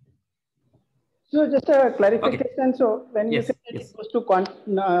yeah. So just a clarification. Okay. So when you say it goes to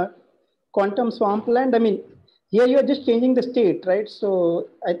quantum swampland, I mean, here you are just changing the state, right? So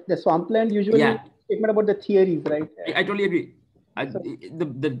the swampland usually statement about the theories, right? I totally agree.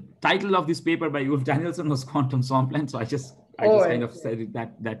 The title of this paper by Ulf Danielson was Quantum Swampland, so I just kind of said it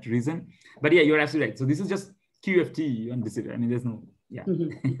that reason. But yeah, you're absolutely right. So this is just QFT on this. I mean, there's no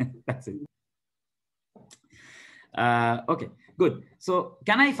that's it. Okay, good. So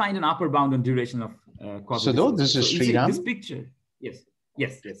can I find an upper bound on duration of cosmic? So this is Sriram. This picture, yes.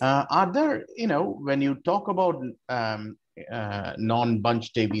 Are there, when you talk about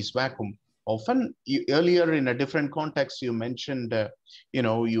non-Bunch-Davies vacuum, often earlier in a different context, you mentioned,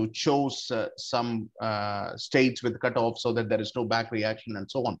 you chose some states with cutoff so that there is no back reaction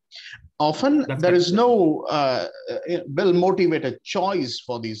and so on. Often there is no well-motivated choice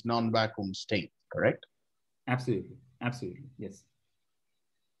for these non-vacuum states, correct? Absolutely. Yes.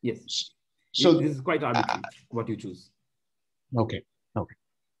 So this is quite arbitrary what you choose. Okay.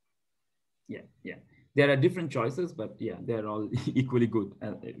 Yeah. There are different choices, but yeah, they're all equally good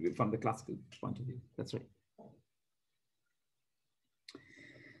from the classical point of view. That's right.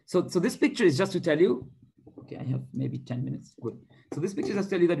 So this picture is just to tell you, okay, I have maybe 10 minutes. Good. So this picture just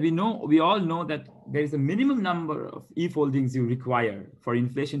tell you that we all know that there is a minimum number of E-foldings you require for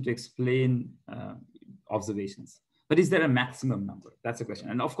inflation to explain observations. But is there a maximum number? That's the question.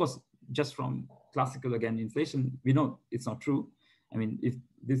 And of course, just from classical, again, inflation, we know it's not true. I mean, if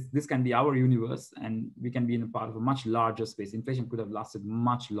this can be our universe and we can be in a part of a much larger space, inflation could have lasted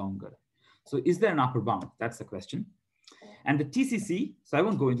much longer. So is there an upper bound? That's the question. And the TCC, so I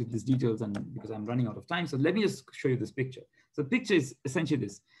won't go into these details because I'm running out of time. So let me just show you this picture. So the picture is essentially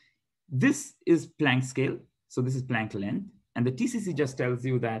this. This is Planck scale. So this is Planck length. And the TCC just tells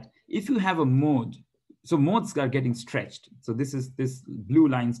you that if you have a mode, so modes are getting stretched. So this blue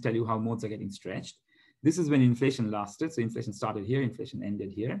lines tell you how modes are getting stretched. This is when inflation lasted. So inflation started here, inflation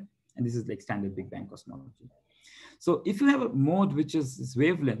ended here. And this is like standard Big Bang cosmology. So if you have a mode which is its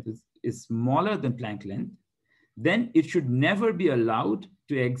wavelength is smaller than Planck length, then it should never be allowed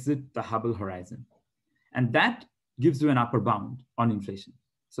to exit the Hubble horizon. And that gives you an upper bound on inflation.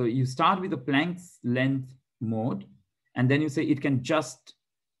 So you start with a Planck's length mode, and then you say it can just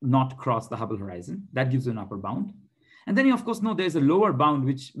not cross the Hubble horizon. That gives you an upper bound. And then you of course know there's a lower bound,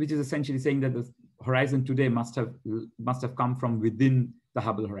 which is essentially saying that the horizon today must have come from within the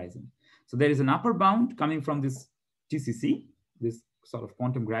Hubble horizon. So there is an upper bound coming from this TCC, this sort of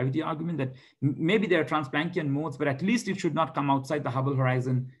quantum gravity argument that maybe there are trans-Planckian modes, but at least it should not come outside the Hubble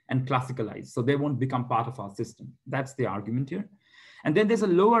horizon and classicalize. So they won't become part of our system. That's the argument here. And then there's a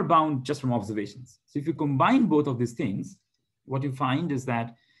lower bound just from observations. So if you combine both of these things, what you find is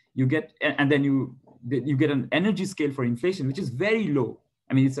that you get, and then you get an energy scale for inflation, which is very low.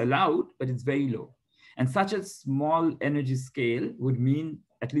 I mean, it's allowed, but it's very low. And such a small energy scale would mean,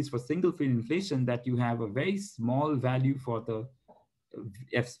 at least for single field inflation, that you have a very small value for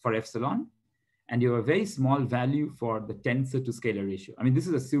epsilon, and you have a very small value for the tensor to scalar ratio. I mean, this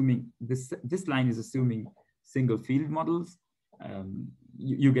is assuming, this line is assuming single field models.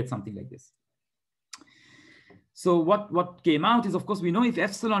 You get something like this. So what came out is, of course, we know if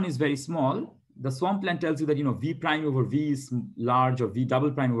epsilon is very small, the swampland tells you that, V prime over V is large or V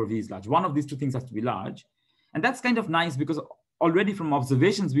double prime over V is large. One of these two things has to be large. And that's kind of nice because already from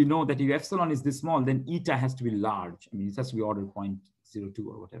observations, we know that if epsilon is this small, then eta has to be large. I mean, it has to be order 0.02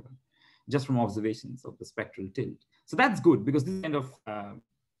 or whatever, just from observations of the spectral tilt. So that's good because this is kind of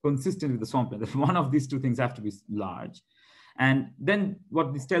consistent with the swampland, that one of these two things have to be large. And then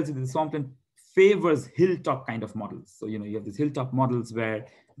what this tells you that the swampland favors hilltop kind of models. So, you have these hilltop models where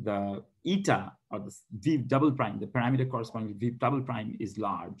the eta or the v double prime, the parameter corresponding to v double prime is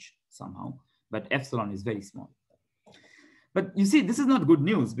large somehow, but epsilon is very small. But you see, this is not good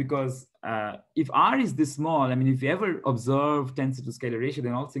news because if R is this small, I mean, if you ever observe tensor to scalar ratio,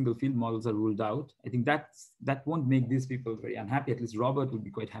 then all single field models are ruled out. I think that won't make these people very unhappy. At least Robert would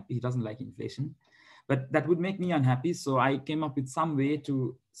be quite happy. He doesn't like inflation, but that would make me unhappy. So I came up with some way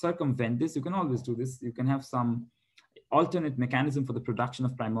to circumvent this. You can always do this. You can have some alternate mechanism for the production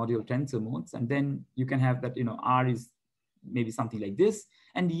of primordial tensor modes. And then you can have that, R is maybe something like this,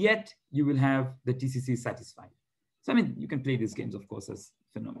 and yet you will have the TCC satisfied. So, I mean, you can play these games, of course, as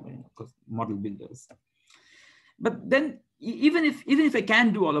phenomena, model builders. But then even if I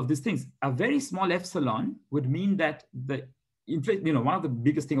can do all of these things, a very small epsilon would mean that one of the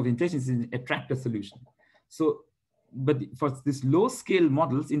biggest thing of inflation is an attractor solution. So, but for this low scale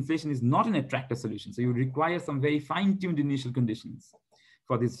models, inflation is not an attractor solution. So you require some very fine-tuned initial conditions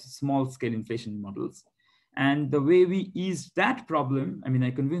for these small scale inflation models. And the way we eased that problem, I mean, I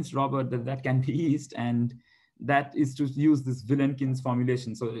convinced Robert that can be eased, and that is to use this Vilenkin's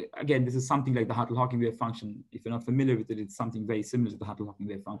formulation. So again, this is something like the Hartle-Hawking wave function. If you're not familiar with it, it's something very similar to the Hartle-Hawking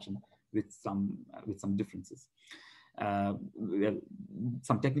wave function with some differences,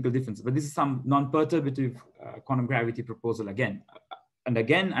 some technical differences. But this is some non-perturbative quantum gravity proposal again. And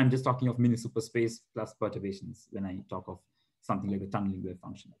again, I'm just talking of mini superspace plus perturbations when I talk of something like the tunneling wave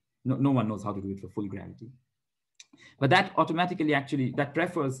function. No one knows how to do it for full gravity. But that automatically that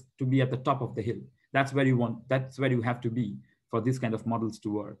prefers to be at the top of the hill. That's where you have to be for this kind of models to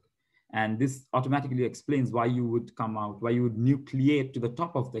work. And this automatically explains why you would nucleate to the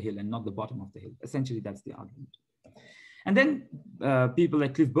top of the hill and not the bottom of the hill. Essentially, that's the argument. And then people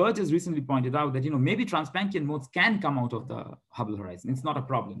like Cliff Burgess recently pointed out that, maybe Transplanckian modes can come out of the Hubble horizon. It's not a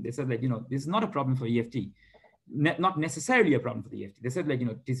problem. They said like, this is not a problem for EFT. Not necessarily a problem for the EFT. They said like,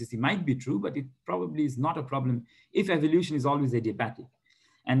 TCC might be true, but it probably is not a problem if evolution is always adiabatic.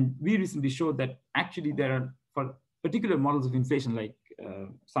 And we recently showed that actually there are, for particular models of inflation, like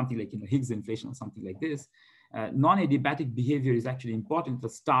something like Higgs inflation or something like this, non-adiabatic behavior is actually important at the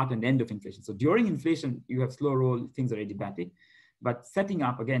start and end of inflation. So during inflation, you have slow roll, things are adiabatic, but setting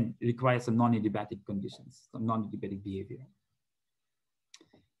up again requires some non-adiabatic conditions, some non-adiabatic behavior.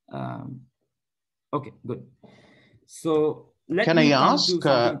 Okay, good. So can I ask?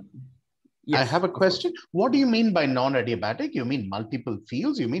 Yes, I have a question. What do you mean by non-adiabatic? You mean multiple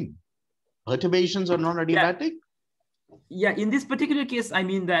fields? You mean perturbations are non-adiabatic? Yeah, in this particular case, I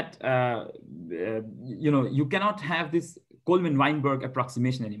mean that, you cannot have this Coleman-Weinberg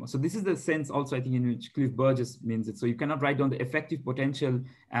approximation anymore. So this is the sense also, I think, in which Cliff Burgess means it. So you cannot write down the effective potential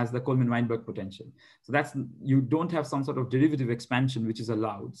as the Coleman-Weinberg potential. So you don't have some sort of derivative expansion, which is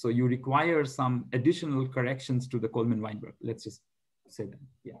allowed. So you require some additional corrections to the Coleman-Weinberg. Let's just say that,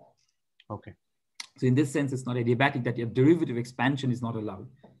 yeah. Okay. So in this sense, it's not adiabatic that your derivative expansion is not allowed,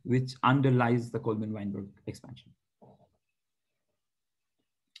 which underlies the Coleman-Weinberg expansion.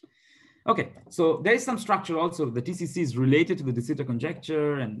 Okay, so there is some structure also. The TCC is related to the de Sitter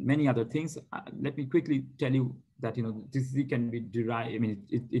conjecture and many other things. Let me quickly tell you that TCC can be derived. I mean,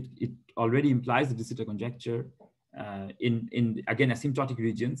 it already implies the de Sitter conjecture in again asymptotic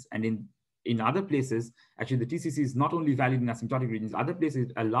regions, and in other places, actually the TCC is not only valid in asymptotic regions. Other places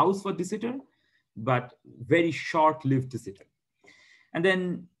it allows for de Sitter, but very short-lived de Sitter. And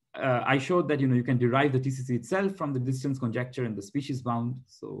then I showed that you can derive the TCC itself from the distance conjecture and the species bound.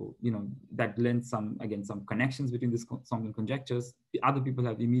 So that lends some connections between these some conjectures. The other people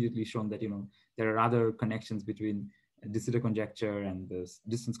have immediately shown that there are other connections between de Sitter conjecture and the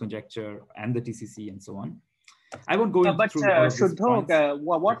distance conjecture and the TCC and so on. I won't go into through all of these points.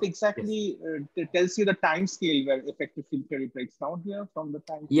 What exactly tells you the time scale where effective field theory breaks down here from the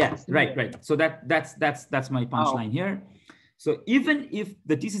time? Yeah, right. So that's my punchline here. So even if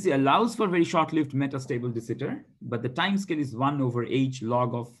the TCC allows for very short-lived metastable de Sitter, but the time scale is 1 over h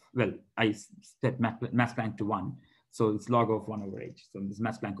log of, well, I set mass Planck to 1. So it's log of 1 over h. So this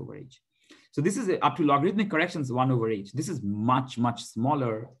mass Planck over h. So this is up to logarithmic corrections 1 over h. This is much, much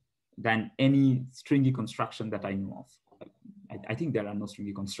smaller than any stringy construction that I know of. I think there are no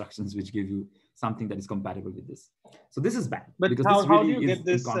stringy constructions which give you something that is compatible with this. So this is bad. But how do you get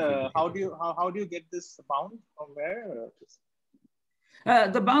this? How do you get this bound from where?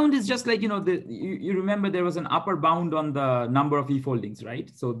 The bound is just like, you remember there was an upper bound on the number of e-foldings, right?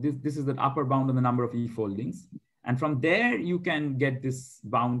 So this is the upper bound on the number of e-foldings. And from there, you can get this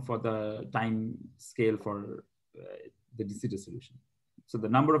bound for the time scale for the de Sitter solution. So the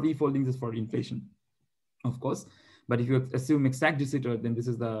number of e-foldings is for inflation, of course. But if you assume exact de Sitter, then this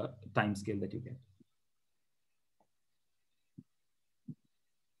is the time scale that you get.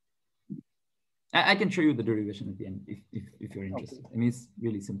 I can show you the derivation at the end if you're interested. Okay. I mean, it's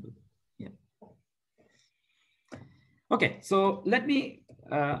really simple. Yeah. Okay, so let me,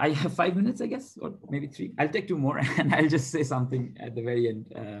 I have 5 minutes, I guess, or maybe 3. I'll take 2 more and I'll just say something at the very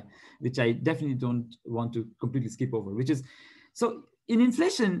end, which I definitely don't want to completely skip over, which is, so in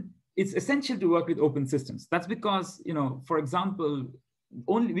inflation, it's essential to work with open systems. That's because, you know, for example,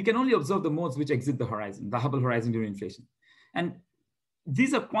 we can only observe the modes which exit the horizon, the Hubble horizon during inflation. And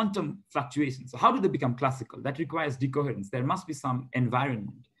these are quantum fluctuations. So how do they become classical? That requires decoherence. There must be some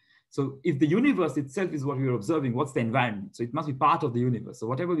environment. So if the universe itself is what we are observing, what's the environment? So it must be part of the universe. So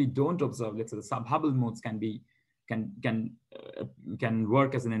whatever we don't observe, let's say the sub-Hubble modes can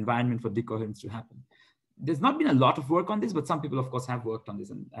work as an environment for decoherence to happen. There's not been a lot of work on this, but some people, of course, have worked on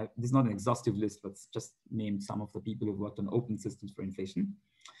this. And this is not an exhaustive list, but just named some of the people who've worked on open systems for inflation.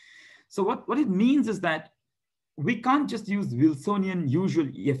 So what it means is that we can't just use Wilsonian usual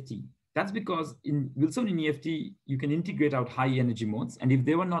EFT. That's because in Wilsonian EFT, you can integrate out high energy modes. And if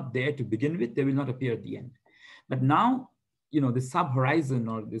they were not there to begin with, they will not appear at the end. But now, you know, the sub-horizon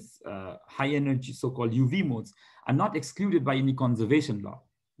or this high energy so-called UV modes are not excluded by any conservation law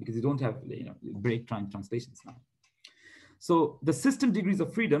because you don't have, you know, break translations now. So the system degrees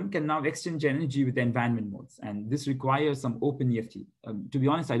of freedom can now exchange energy with the environment modes. And this requires some open EFT. To be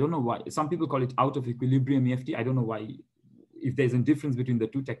honest, I don't know why. Some people call it out of equilibrium EFT. I don't know why, if there's a difference between the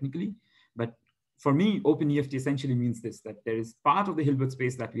two technically. But for me, open EFT essentially means this, that there is part of the Hilbert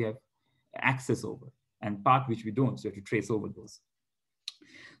space that we have access over and part which we don't. So you have to trace over those.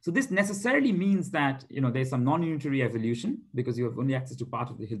 So this necessarily means that, you know, there's some non-unitary evolution because you have only access to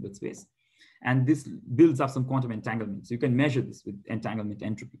part of the Hilbert space. And this builds up some quantum entanglement. So you can measure this with entanglement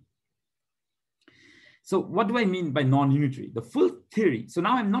entropy. So what do I mean by non-unitary? The full theory. So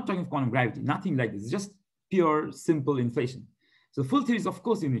now I'm not talking of quantum gravity, nothing like this. It's just pure, simple inflation. So the full theory is, of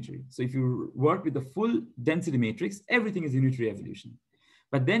course, unitary. So if you work with the full density matrix, everything is unitary evolution.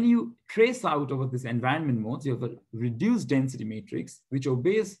 But then you trace out over this environment modes, you have a reduced density matrix, which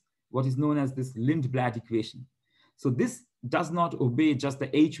obeys what is known as this Lindblad equation. So this does not obey just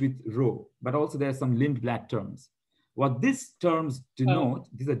the H with rho, but also there are some Lindblad terms. What these terms denote,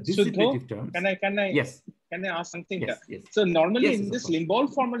 these are dissipative terms. Can I ask something yes, here? Yes. So normally in this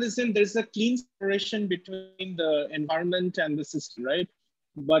Limbaugh formalism, there's a clean separation between the environment and the system, right?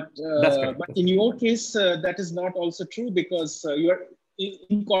 But in your case, that is not also true because you are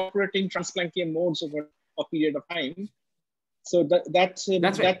incorporating Transplanckian modes over a period of time. So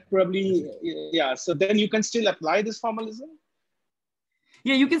that probably, yeah. So then you can still apply this formalism?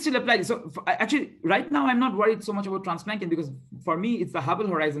 Yeah, you can still apply this. So actually, right now, I'm not worried so much about Transplanckian because for me, it's the Hubble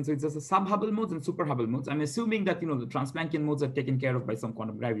horizon. So it's just the sub-Hubble modes and super-Hubble modes. I'm assuming that, you know, the Transplanckian modes are taken care of by some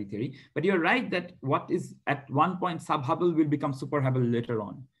quantum gravity theory. But you're right that what is at one point sub-Hubble will become super-Hubble later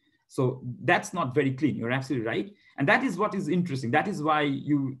on. So that's not very clean. You're absolutely right. And that is what is interesting. That is why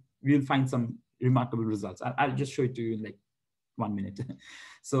you will find some remarkable results. I'll just show it to you in like 1 minute.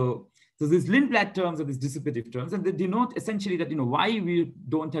 So these Lindblad terms are these dissipative terms, and they denote essentially that, you know, why we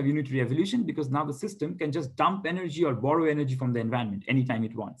don't have unitary evolution, because now the system can just dump energy or borrow energy from the environment anytime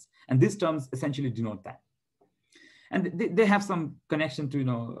it wants. And these terms essentially denote that. And they have some connection to, you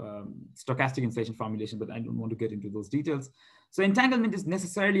know, stochastic inflation formulation, but I don't want to get into those details. So entanglement is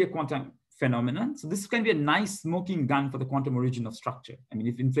necessarily a quantum phenomenon. So this can be a nice smoking gun for the quantum origin of structure. I mean,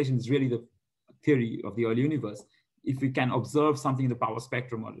 if inflation is really the theory of the early universe, if we can observe something in the power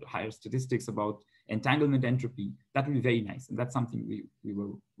spectrum or higher statistics about entanglement entropy, that would be very nice. And that's something we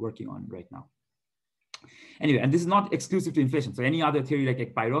were working on right now. Anyway, and this is not exclusive to inflation. So any other theory like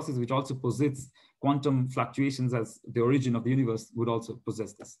ekpyrosis, which also posits quantum fluctuations as the origin of the universe, would also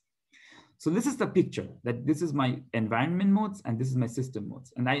possess this. So this is the picture, that this is my environment modes and this is my system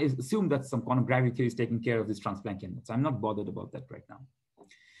modes. And I assume that some quantum gravity theory is taking care of this Transplanckian modes. I'm not bothered about that right now.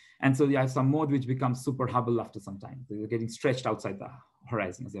 And so you have some mode which becomes super Hubble after some time. So you're getting stretched outside the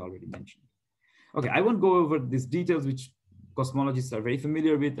horizon, as I already mentioned. Okay, I won't go over these details, which cosmologists are very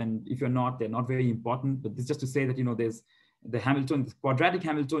familiar with. And if you're not, they're not very important. But this is just to say that, you know, there's the Hamiltonian, the quadratic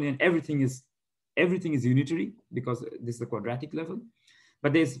Hamiltonian, everything is unitary because this is the quadratic level.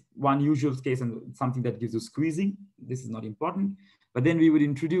 But there's one usual case and something that gives you squeezing. This is not important. But then we would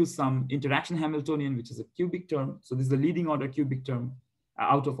introduce some interaction Hamiltonian, which is a cubic term. So this is the leading order cubic term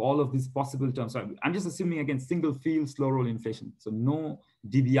out of all of these possible terms. So I'm just assuming, again, single field slow roll inflation. So no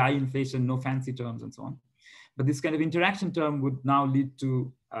dBi inflation, no fancy terms and so on. But this kind of interaction term would now lead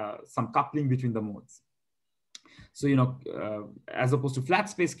to some coupling between the modes. So, you know, as opposed to flat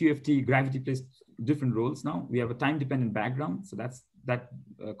space QFT, different roles now. We have a time-dependent background, so that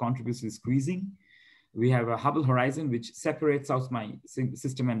contributes to the squeezing. We have a Hubble horizon, which separates out my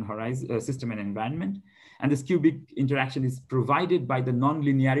system and horizon, system and environment. And this cubic interaction is provided by the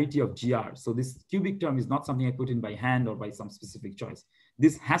non-linearity of GR. So this cubic term is not something I put in by hand or by some specific choice.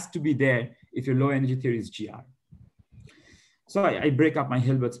 This has to be there if your low energy theory is GR. So I break up my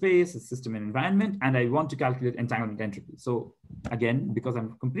Hilbert space, system and environment, and I want to calculate entanglement entropy. So again, because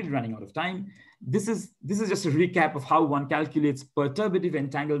I'm completely running out of time, this is just a recap of how one calculates perturbative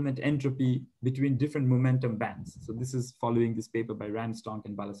entanglement entropy between different momentum bands. So this is following this paper by Ramstonk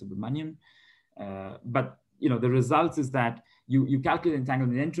and Balasubramanian. But the results is that you calculate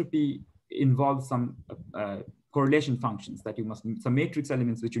entanglement entropy involves some correlation functions that you must, some matrix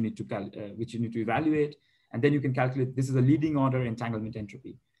elements which you need to evaluate. And then you can calculate, this is a leading order entanglement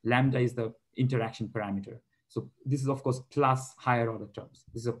entropy. Lambda is the interaction parameter. So this is of course plus higher order terms.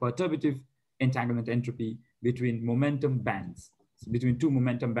 This is a perturbative entanglement entropy between momentum bands. So between two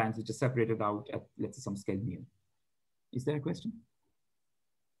momentum bands which are separated out at, let's say, some scale mu. Is there a question?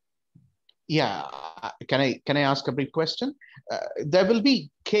 Yeah, can I ask a brief question? There will be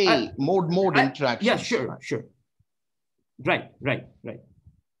K mode interactions. Yeah, sure. Right.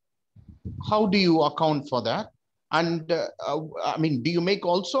 How do you account for that? And I mean, do you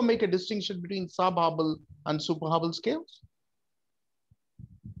also make a distinction between sub-Hubble and super-Hubble scales?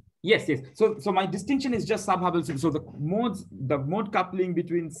 Yes. So my distinction is just sub-Hubble. So the mode coupling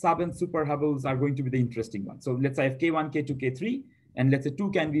between sub and super-Hubbles are going to be the interesting one. So let's say I have K1, K2, K3, and let's say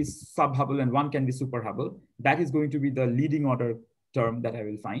 2 can be sub-Hubble and 1 can be super-Hubble. That is going to be the leading order term that I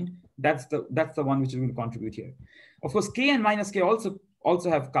will find. That's the one which is going to contribute here. Of course, K and minus K also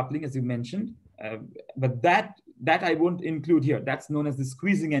have coupling, as you mentioned, but that I won't include here. That's known as the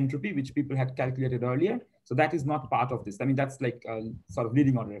squeezing entropy, which people had calculated earlier. So that is not part of this. I mean, that's like a sort of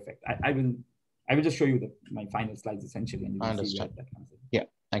leading order effect. I will just show you my final slides essentially, and you will see where that comes in. Yeah,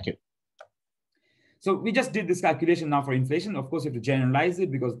 thank you. So we just did this calculation now for inflation. Of course, you have to generalize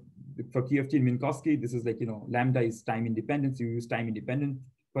it because for Kiev and Minkowski, this is like, lambda is time independent. So you use time independent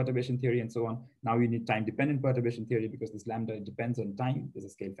perturbation theory and so on. Now you need time dependent perturbation theory because this lambda depends on time. There's a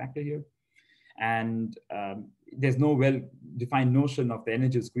scale factor here. And there's no well-defined notion of the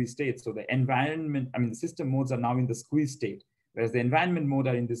energy squeeze state. So the environment, the system modes are now in the squeeze state, whereas the environment mode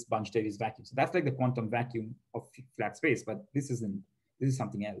are in this bunch state is vacuum. So that's like the quantum vacuum of flat space, but this is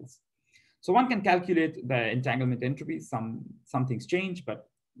something else. So one can calculate the entanglement entropy. Some things change,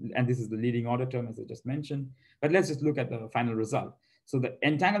 and this is the leading order term as I just mentioned, but let's just look at the final result. So the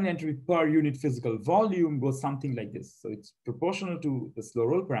entanglement entropy per unit physical volume goes something like this. So it's proportional to the slow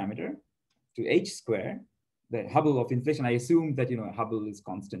roll parameter, to h square, the Hubble of inflation. I assume that Hubble is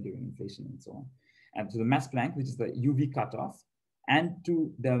constant during inflation and so on, and to the mass Planck, which is the UV cutoff, and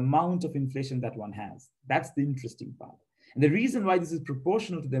to the amount of inflation that one has. That's the interesting part. And the reason why this is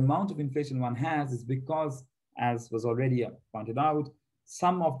proportional to the amount of inflation one has is because, as was already pointed out,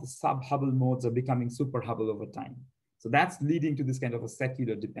 some of the sub-Hubble modes are becoming super-Hubble over time. So that's leading to this kind of a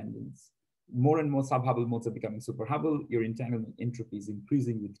secular dependence. More and more sub-Hubble modes are becoming super-Hubble. Your entanglement entropy is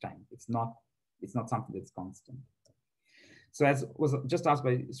increasing with time. It's not something that's constant. So as was just asked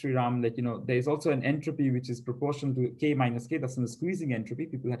by Sriram, there is also an entropy which is proportional to K minus K. That's the squeezing entropy.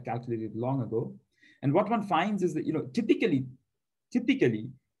 People had calculated long ago. And what one finds is that, typically,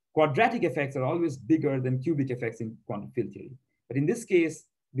 quadratic effects are always bigger than cubic effects in quantum field theory. But in this case,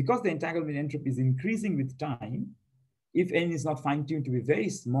 because the entanglement entropy is increasing with time, if n is not fine-tuned to be very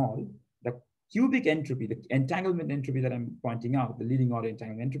small, the cubic entropy, the entanglement entropy that I'm pointing out, the leading order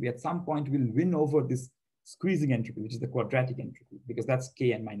entanglement entropy, at some point will win over this squeezing entropy, which is the quadratic entropy, because that's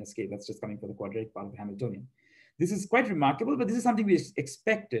K and minus K. That's just coming from the quadratic part of the Hamiltonian. This is quite remarkable, but this is something we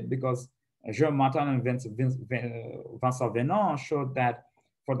expected because Jérôme Martin and Vincent Venant showed that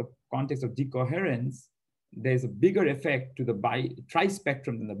for the context of decoherence, there's a bigger effect to the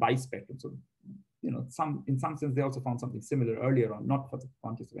trispectrum than the bispectrum. So, in some sense, they also found something similar earlier on, not for the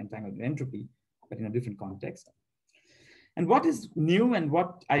context of entanglement entropy, but in a different context. And what is new and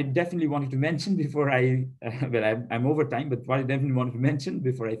what I definitely wanted to mention before I'm over time, but what I definitely wanted to mention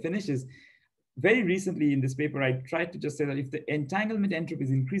before I finish is very recently in this paper, I tried to just say that if the entanglement entropy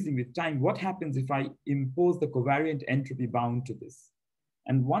is increasing with time, what happens if I impose the covariant entropy bound to this?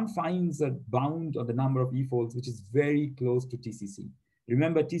 And one finds a bound on the number of E-folds, which is very close to TCC.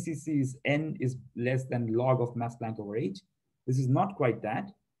 Remember, TCC is n is less than log of mass Planck over h. This is not quite that,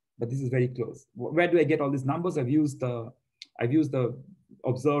 but this is very close. Where do I get all these numbers? I've used the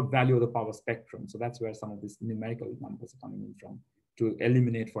observed value of the power spectrum. So that's where some of these numerical numbers are coming in from to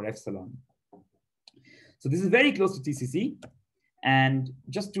eliminate for epsilon. So this is very close to TCC. And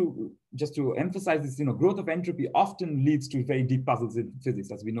just to emphasize this, growth of entropy often leads to very deep puzzles in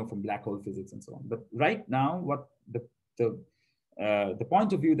physics, as we know from black hole physics and so on. But right now, what the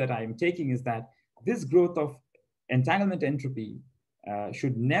point of view that I am taking is that this growth of entanglement entropy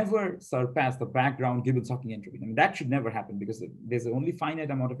should never surpass the background Gibbons-Hawking entropy. I mean, that should never happen because there's only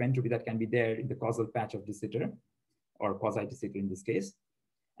finite amount of entropy that can be there in the causal patch of de Sitter, or quasi de Sitter in this case.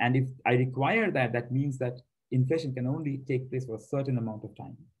 And if I require that, that means that inflation can only take place for a certain amount of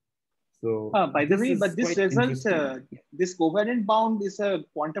time. So by the way, but this result, this covariant bound is a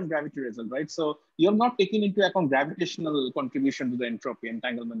quantum gravity result, right? So you're not taking into account gravitational contribution to the entropy,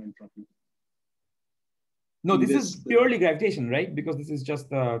 entanglement entropy. No, this is purely gravitation, right? Because this is just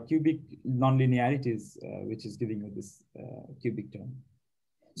the cubic nonlinearities, which is giving you this cubic term.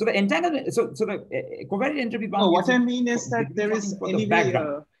 So the entanglement, so the covariant entropy bound. No, what I mean is that there is anyway,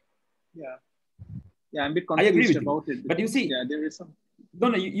 I'm a bit confused about it. But you see, there is some.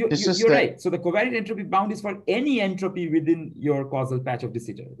 No, you're right. So the covariant entropy bound is for any entropy within your causal patch of de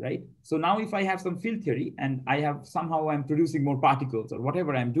Sitter, right? So now if I have some field theory and I'm producing more particles, or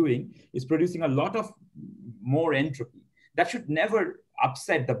whatever I'm doing is producing a lot of more entropy, that should never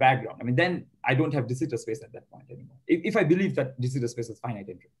upset the background. I mean, then I don't have de Sitter space at that point anymore. If I believe that de Sitter space is finite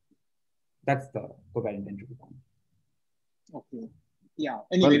entropy, that's the covariant entropy bound. Okay. Yeah.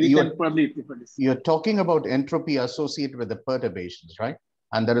 Anyway, we can probably prefer this. You're talking about entropy associated with the perturbations, right?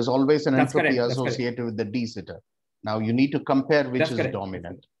 And there is always an entropy associated with the de Sitter. Now you need to compare which is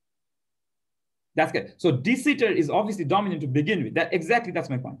dominant. That's good. So de Sitter is obviously dominant to begin with. That's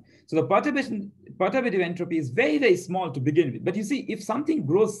my point. So the perturbative entropy is very, very small to begin with. But you see, if something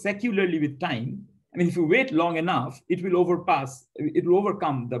grows secularly with time, I mean, if you wait long enough, it will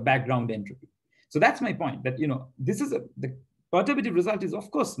overcome the background entropy. So that's my point, that, the perturbative result is of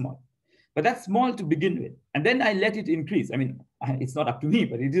course small, but that's small to begin with. And then I let it increase. I mean, it's not up to me,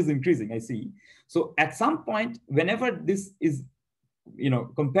 but it is increasing, I see. So at some point, whenever this is,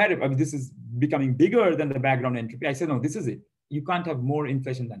 comparative, I mean, this is becoming bigger than the background entropy, I say, no, this is it. You can't have more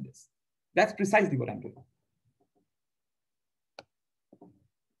inflation than this. That's precisely what I'm doing.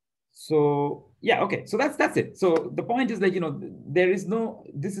 So yeah, okay. So that's it. So the point is like,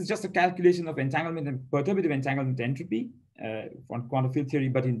 this is just a calculation of entanglement and perturbative entanglement entropy on quantum field theory,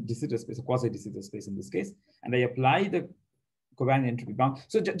 but in de Sitter space, a quasi de Sitter space in this case. And I apply the covariant entropy bound.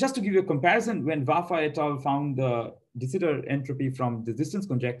 So just to give you a comparison, when Vafa et al. Found the de Sitter entropy from the distance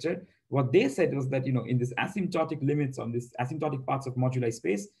conjecture, what they said was that, in this asymptotic limits on this asymptotic parts of moduli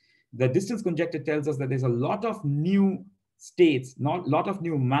space, the distance conjecture tells us that there's a lot of new states, not a lot of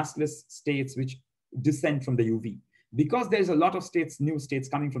new massless states which descend from the UV. Because there's a lot of new states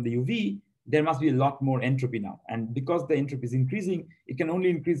coming from the UV, there must be a lot more entropy now. And because the entropy is increasing, it can only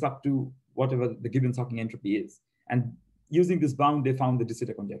increase up to whatever the Gibbons-Hawking entropy is. And using this bound, they found the de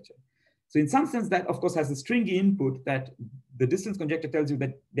Sitter conjecture. So in some sense, that of course has a stringy input that the distance conjecture tells you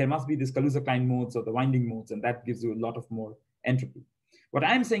that there must be this Kaluza-Klein modes or the winding modes, and that gives you a lot of more entropy. What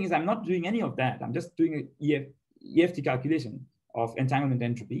I'm saying is I'm not doing any of that. I'm just doing an EFT calculation of entanglement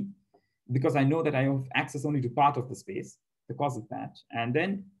entropy, because I know that I have access only to part of the space, the causal patch. And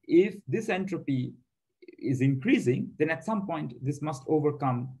then if this entropy is increasing, then at some point, this must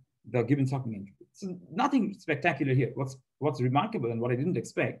overcome the Gibbons-Hawking entropy. So nothing spectacular here. What's remarkable and what I didn't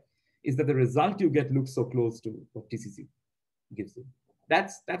expect is that the result you get looks so close to what TCC gives you.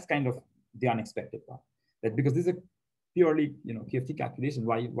 That's kind of the unexpected part. That because this is a purely PFT calculation,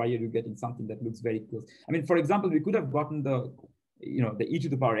 why are you getting something that looks very close? I mean, for example, we could have gotten the e to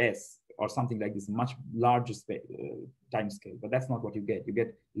the power s or something like this, much larger time scale, but that's not what you get. You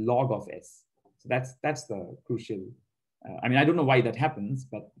get log of s. So that's the crucial. I mean, I don't know why that happens,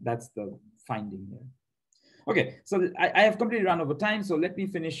 but that's the finding here. Okay, so I have completely run over time. So let me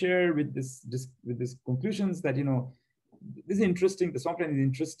finish here with this conclusions that this is interesting. The swampland is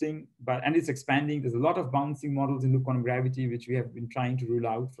interesting, and it's expanding. There's a lot of bouncing models in loop quantum gravity, which we have been trying to rule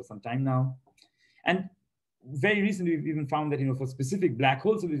out for some time now. And very recently, we've even found that for specific black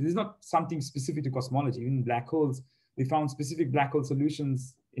holes, so this is not something specific to cosmology. Even in black holes, we found specific black hole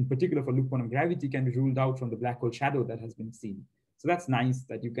solutions, in particular for loop quantum gravity, can be ruled out from the black hole shadow that has been seen. So that's nice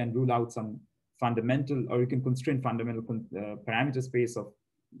that you can rule out some fundamental, or you can constrain fundamental parameter space of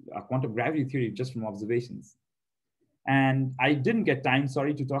quantum gravity theory just from observations. And I didn't get time,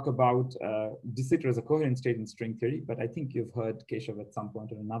 sorry, to talk about de Sitter as a coherent state in string theory, but I think you've heard Keshav at some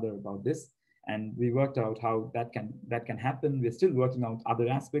point or another about this. And we worked out how that can happen. We're still working out other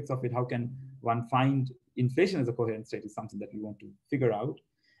aspects of it. How can one find inflation as a coherent state is something that we want to figure out.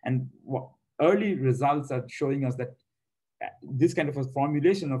 And what early results are showing us that this kind of a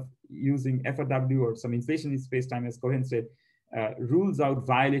formulation of using FRW or some inflation in space-time as coherent state rules out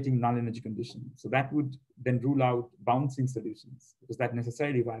violating null energy condition. So that would then rule out bouncing solutions, because that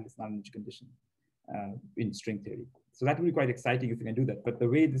necessarily violates null energy condition in string theory. So that would be quite exciting if you can do that. But the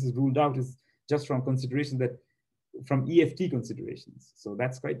way this is ruled out is just from consideration that from EFT considerations. So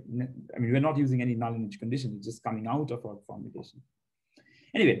that's quite, I mean, we're not using any null energy condition, it's just coming out of our formulation.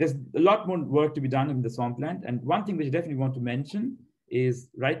 Anyway, there's a lot more work to be done in the swampland. And one thing which I definitely want to mention is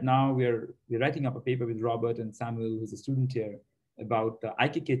right now we're writing up a paper with Robert and Samuel, who's a student here, about the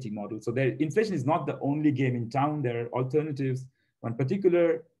IKKT model. So inflation is not the only game in town. There are alternatives. One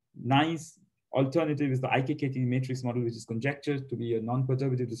particular nice alternative is the IKKT matrix model, which is conjectured to be a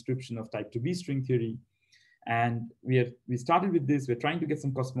non-perturbative description of type 2B string theory. And we started with this. We're trying to get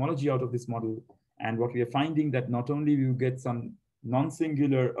some cosmology out of this model. And what we are finding that not only we get some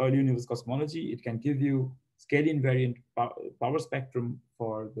non-singular early universe cosmology, it can give you scale invariant power spectrum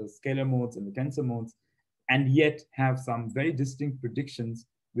for the scalar modes and the tensor modes, and yet have some very distinct predictions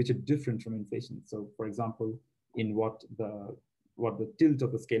which are different from inflation. So for example, in what the tilt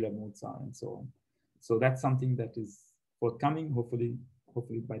of the scalar modes are and so on. So that's something that is forthcoming, hopefully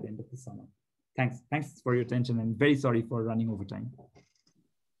by the end of the summer. Thanks for your attention, and very sorry for running over time.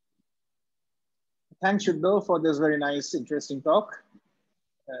 Thanks, Shuddha, for this very nice, interesting talk.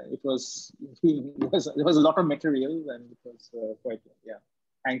 There was a lot of material, and it was quite, yeah.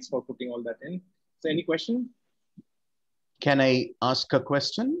 Thanks for putting all that in. So any question? Can I ask a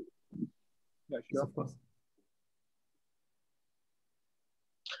question? Yeah, sure. Of course.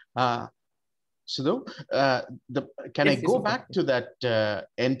 Suddha, can I go back to that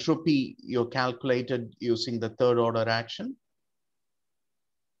entropy you calculated using the third order action?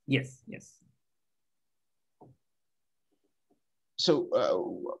 Yes, yes. So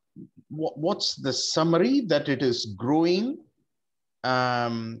what's the summary that it is growing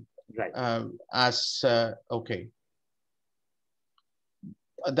right. Okay.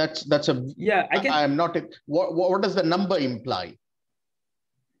 That's a, yeah, I'm not, what does the number imply?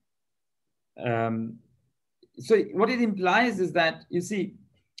 So what it implies is that, you see,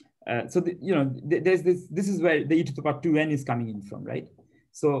 there's this is where the e to the power 2n is coming in from, right?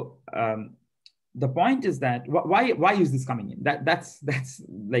 So the point is that why is this coming in? That's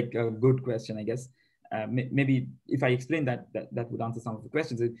like a good question, I guess. Maybe if I explain that would answer some of the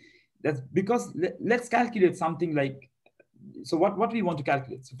questions. That's because let's calculate something like, so what we want to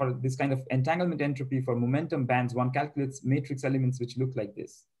calculate. So for this kind of entanglement entropy for momentum bands, one calculates matrix elements which look like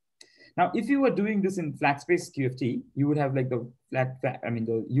this. Now, if you were doing this in flat space QFT, you would have like the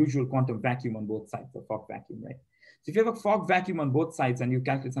the usual quantum vacuum on both sides, the Fock vacuum, right? So if you have a Fock vacuum on both sides and you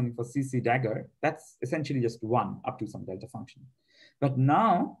calculate something for CC dagger, that's essentially just 1 up to some delta function. But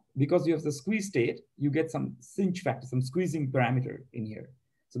now, because you have the squeeze state, you get some cinch factor, some squeezing parameter in here.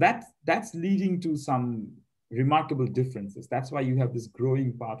 So that's leading to some remarkable differences. That's why you have this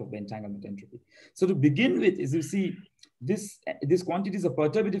growing part of the entanglement entropy. So to begin with, as you see, this quantity is a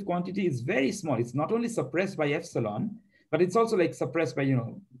perturbative quantity. It's very small. It's not only suppressed by epsilon, but it's also like suppressed by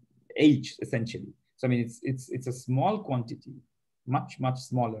h essentially. So I mean, it's a small quantity, much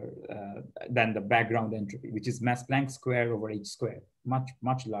smaller than the background entropy, which is mass Planck square over h square,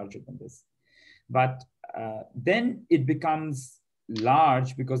 much larger than this. But then it becomes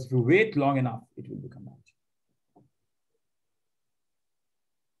large because if you wait long enough, it will become large.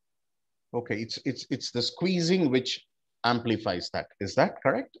 Okay, it's the squeezing which amplifies that. Is that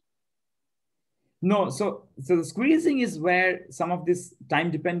correct? No, so the squeezing is where some of this time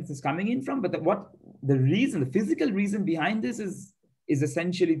dependence is coming in from, but the physical reason behind this is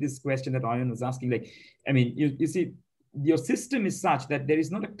essentially this question that Aryan was asking. Like, I mean, you see, your system is such that there is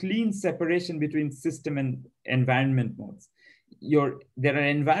not a clean separation between system and environment modes. There are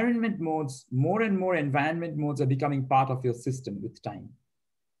environment modes, more and more environment modes are becoming part of your system with time.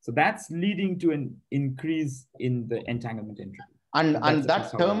 So that's leading to an increase in the entanglement entropy. And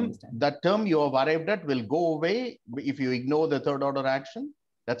that term you have arrived at will go away if you ignore the third order action.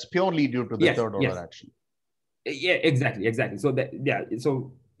 That's purely due to the third order action. Yeah, exactly. So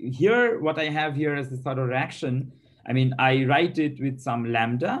so here, what I have here as the third order action, I mean, I write it with some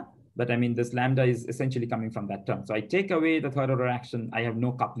lambda, but I mean, this lambda is essentially coming from that term. So I take away the third order action. I have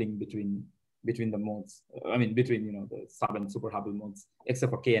no coupling between the modes. I mean, between the sub and super Hubble modes,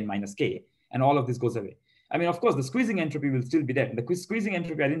 except for k and minus k, and all of this goes away. I mean, of course, the squeezing entropy will still be there. And the squeezing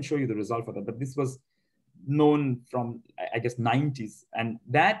entropy, I didn't show you the result for that, but this was known from, I guess, 90s. And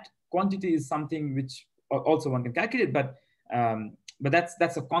that quantity is something which also one can calculate, but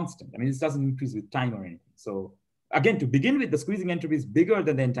that's a constant. I mean, this doesn't increase with time or anything. So again, to begin with, the squeezing entropy is bigger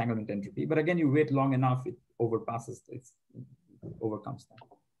than the entanglement entropy. But again, you wait long enough, it overcomes that.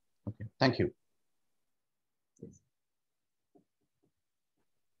 Okay, thank you.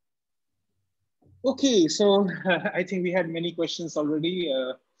 Okay, so I think we had many questions already.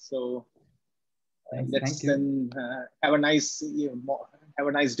 Let's then have a nice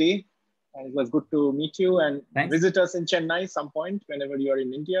day. And it was good to meet you and visit us in Chennai some point whenever you are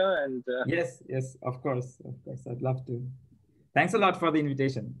in India. And yes, of course, I'd love to. Thanks a lot for the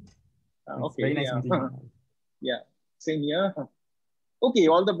invitation. Okay, very nice meeting you. Yeah, same here. Okay,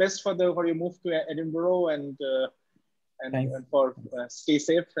 all the best for your move to Edinburgh, and for stay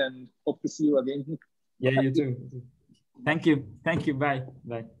safe, and hope to see you again. Yeah, you too. Thank you. Bye.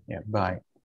 Yeah, bye.